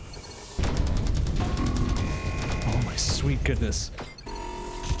 Oh my sweet goodness.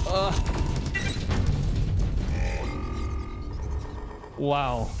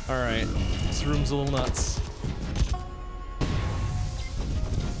 Wow. All right. This room's a little nuts.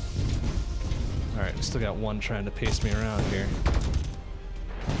 All right, we still got one trying to pace me around here.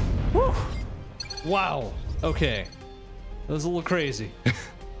 Woo! Wow. Okay. That was a little crazy.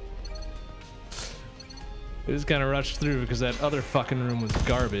 We just kind of rushed through because that other fucking room was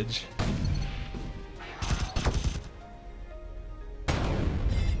garbage.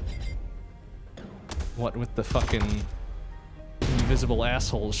 What with the fucking invisible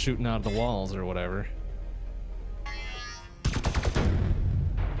assholes shooting out of the walls or whatever.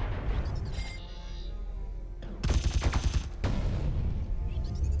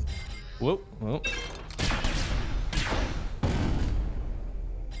 Whoop, whoop.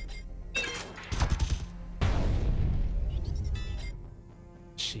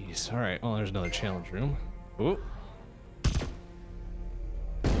 Jeez, alright, well there's another challenge room. Whoop.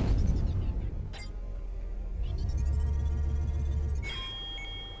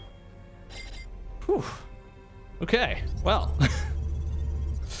 Whew. Okay, well.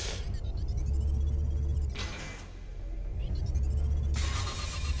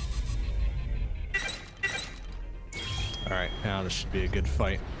 Alright, now this should be a good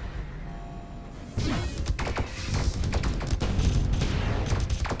fight.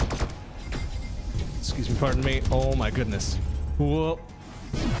 Excuse me, pardon me. Oh my goodness. Whoop.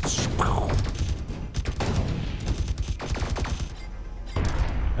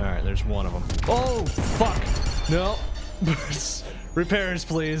 Alright, there's one of them. Oh, fuck! No. Repairs,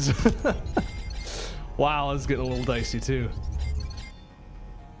 please. Wow, it's getting a little dicey, too.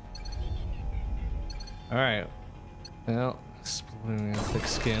 Alright. Well, exploding thick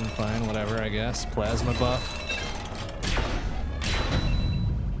skin, fine, whatever, I guess. Plasma buff.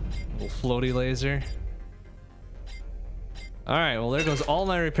 Little floaty laser. Alright, well, there goes all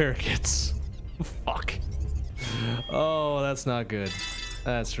my repair kits. Fuck. Oh, that's not good.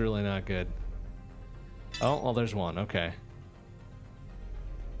 That's really not good. Oh, well, there's one. Okay.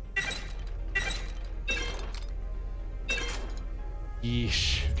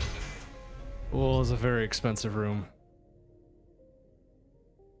 Yeesh. Oh, it's a very expensive room.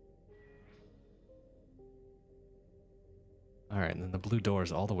 Alright, and then the blue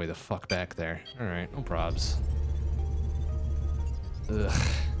door's all the way the fuck back there. Alright, no probs. Ugh.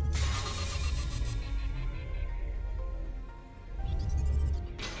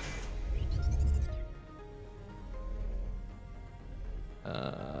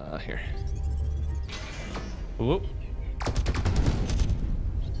 Here. Whoop.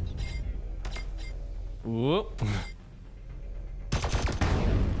 Whoop.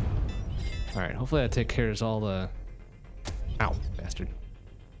 Alright, hopefully that takes care of all the... Ow, bastard.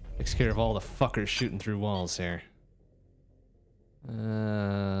 Takes care of all the fuckers shooting through walls here.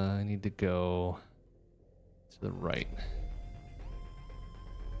 I need to go to the right.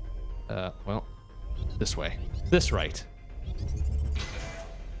 Well, this way. This right.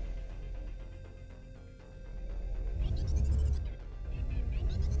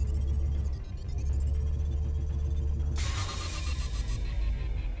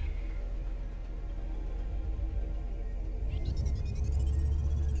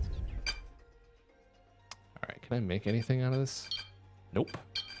 Can I make anything out of this? Nope.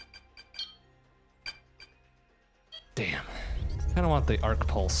 Damn. I kind of want the arc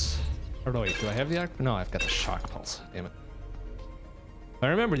pulse. Or no, wait, do I have the arc? No, I've got the shock pulse. Damn it. I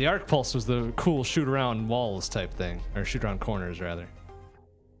remember the arc pulse was the cool shoot around walls type thing. Or shoot around corners, rather.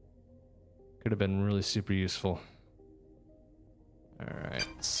 Could have been really super useful. Alright,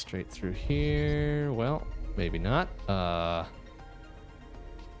 straight through here. Well, maybe not.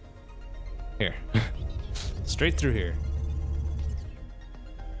 Here. Straight through here.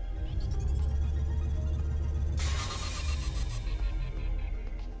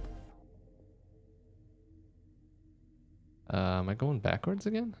 Am I going backwards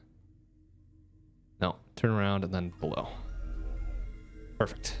again? No, turn around and then below.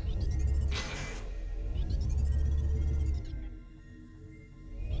 Perfect.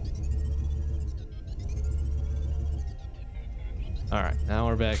 All right, now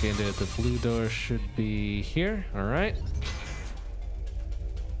we're back into it. The blue door should be here. All right.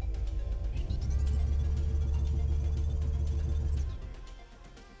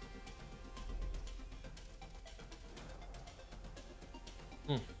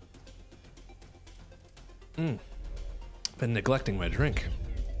 Been neglecting my drink.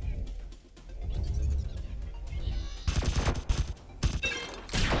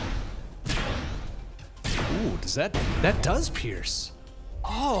 Ooh, does that does pierce?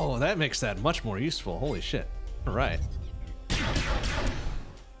 Oh, that makes that much more useful. Holy shit. All right.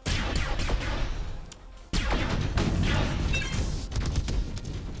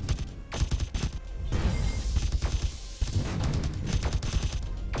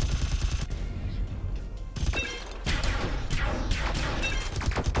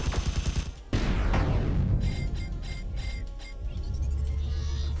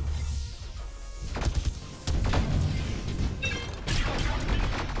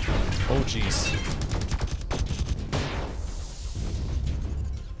 Oh, jeez.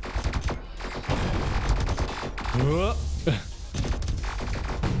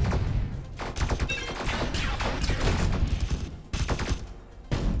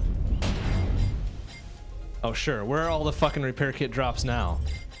 Oh, sure. Where are all the fucking repair kit drops now?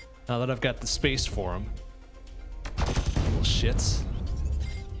 Now that I've got the space for them. Little shits.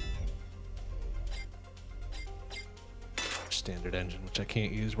 Standard engine, which I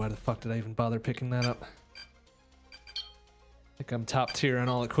can't use. Why the fuck did I even bother picking that up? I think I'm top tier on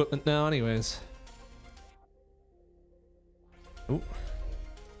all equipment now anyways. Ooh.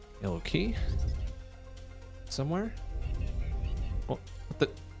 Yellow key. Somewhere? Oh, what the...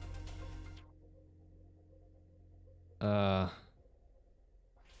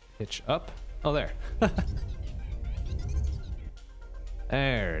 Hitch up? Oh, there.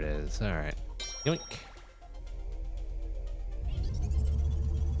 There it is. Alright. Yoink.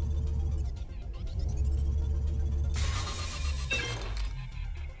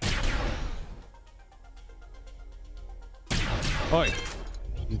 Oi,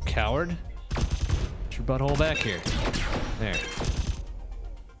 you coward. Get your butthole back here. There.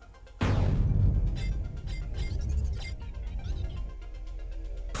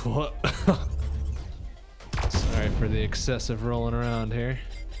 What? Sorry for the excessive rolling around here.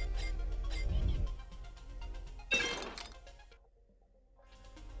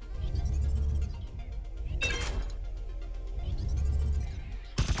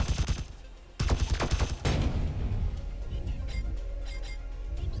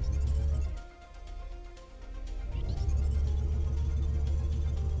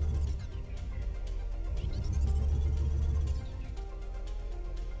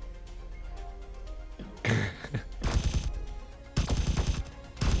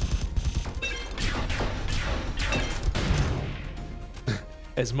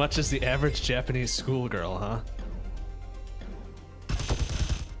 As much as the average Japanese schoolgirl, huh?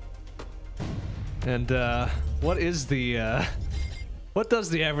 And what is the what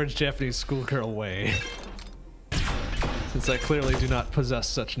does the average Japanese schoolgirl weigh? Since I clearly do not possess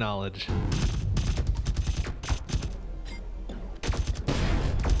such knowledge.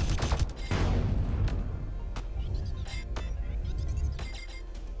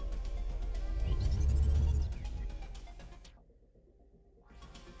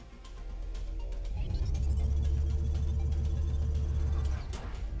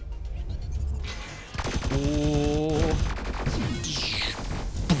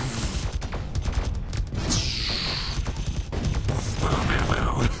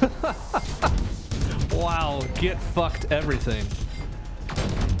 Wow, get fucked everything.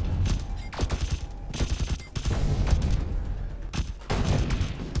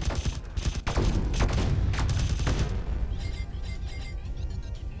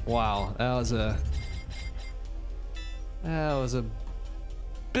 Wow, that was a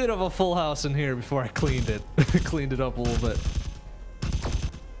bit of a full house in here before I cleaned it. Cleaned it up a little bit.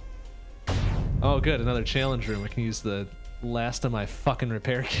 Oh good, another challenge room. I can use the last of my fucking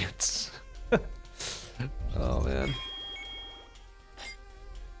repair kits. Oh man.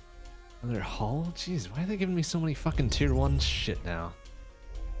 Another hull? Jeez, why are they giving me so many fucking tier 1 shit now?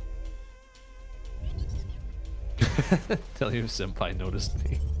 Tell you if Senpai noticed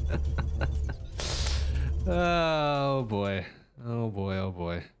me. Oh boy. Oh boy, oh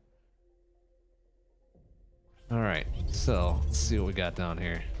boy. Alright, so let's see what we got down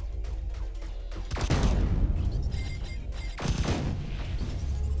here.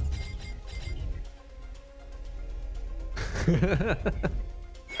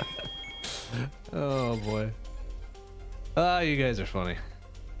 Oh boy. Ah, you guys are funny.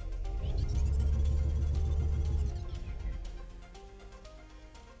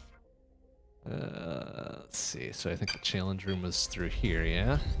 Let's see. So I think the challenge room was through here,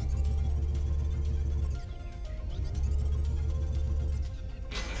 yeah?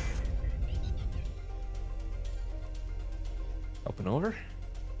 Up and over?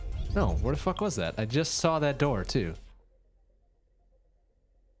 No, where the fuck was that? I just saw that door, too.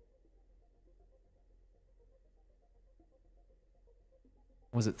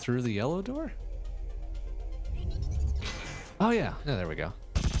 Was it through the yellow door? Oh, yeah. Yeah, there we go.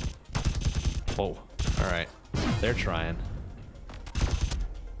 Whoa. All right. They're trying.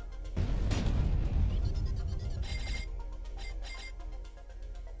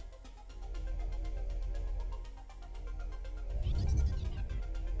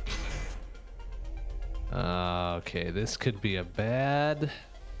 Okay, this could be a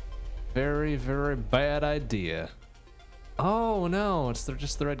very, very bad idea. Oh no, it's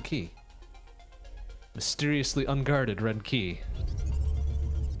just the red key. Mysteriously unguarded red key.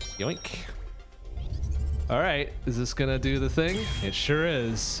 Yoink. Alright, is this gonna do the thing? It sure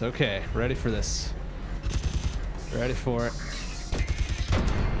is. Okay, ready for this. Ready for it.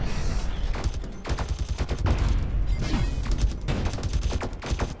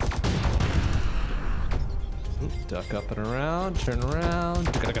 Duck up and around, turn around.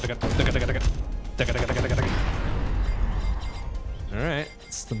 Alright,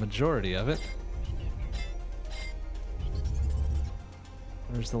 it's the majority of it.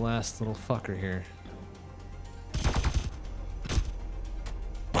 Where's the last little fucker here?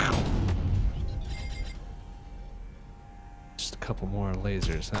 Just a couple more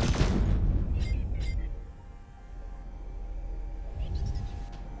lasers, huh?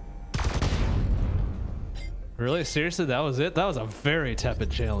 Really? Seriously? That was it? That was a very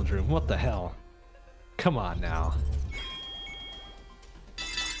tepid challenge room. What the hell? Come on now.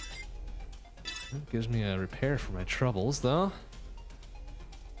 That gives me a repair for my troubles, though.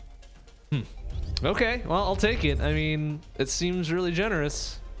 Okay, well, I'll take it. I mean, it seems really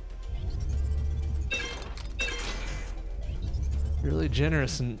generous. Really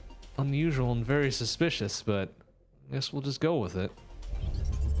generous and unusual and very suspicious, but I guess we'll just go with it.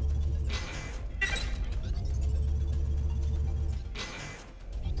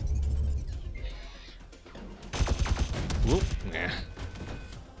 Whoop. Nah.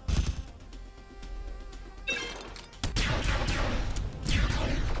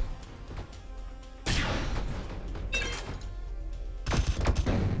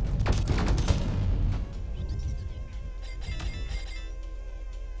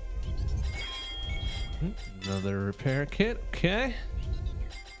 Another repair kit, okay.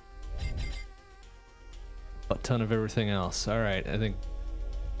 A ton of everything else. All right, I think.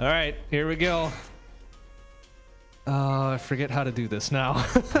 All right, here we go. I forget how to do this now.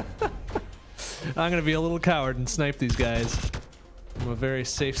 I'm gonna be a little coward and snipe these guys from a very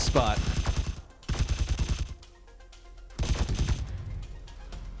safe spot.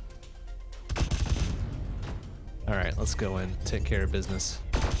 All right, let's go in, take care of business.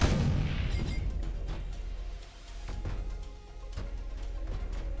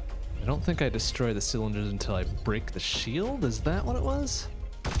 I don't think I destroy the cylinders until I break the shield. Is that what it was?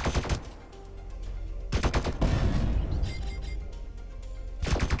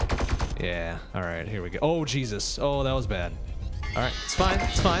 Yeah, alright, here we go. Oh, Jesus. Oh, that was bad. Alright, it's fine,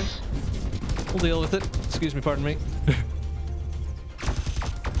 it's fine. We'll deal with it. Excuse me, pardon me.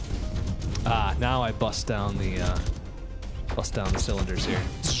 Ah, now I bust down the cylinders here.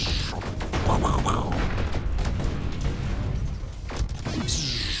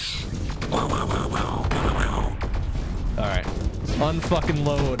 Alright, unfucking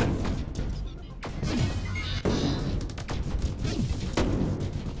load.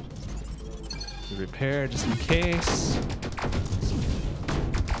 Repair just in case.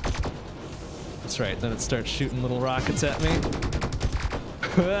 That's right, then it starts shooting little rockets at me.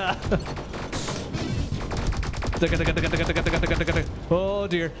 Oh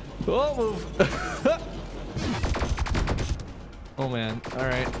dear. Oh, move. Oh man,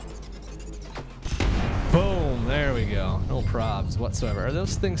 alright. Boom, there we go. No probs whatsoever. Are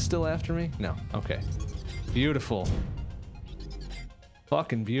those things still after me? No, okay. Beautiful.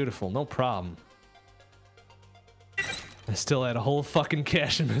 Fucking beautiful, no problem. I still had a whole fucking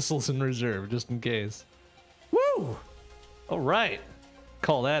cache of missiles in reserve, just in case. Woo! Alright.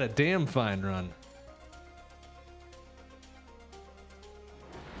 Call that a damn fine run.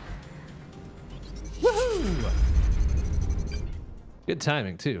 Woohoo! Good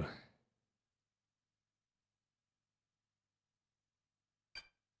timing, too.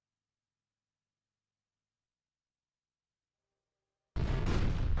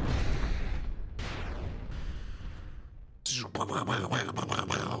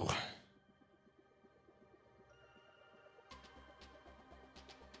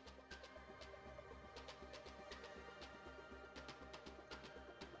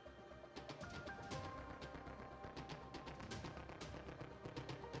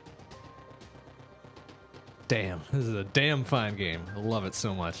 Damn, this is a damn fine game. I love it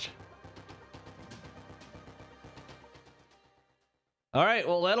so much. All right,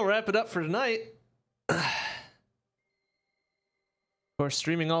 well, that'll wrap it up for tonight. Of course,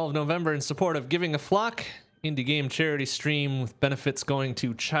 streaming all of November in support of GivingAFlock, indie game charity stream with benefits going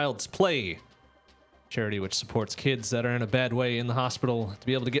to Child's Play, charity which supports kids that are in a bad way in the hospital to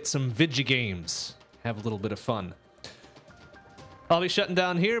be able to get some video games, have a little bit of fun. I'll be shutting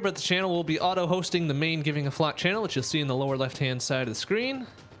down here, but the channel will be auto-hosting the main GivingAFlock channel, which you'll see in the lower left-hand side of the screen.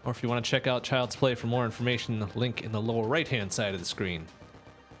 Or if you want to check out Child's Play for more information, link in the lower right-hand side of the screen.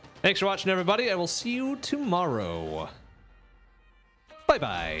 Thanks for watching, everybody. I will see you tomorrow.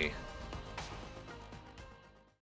 Bye-bye.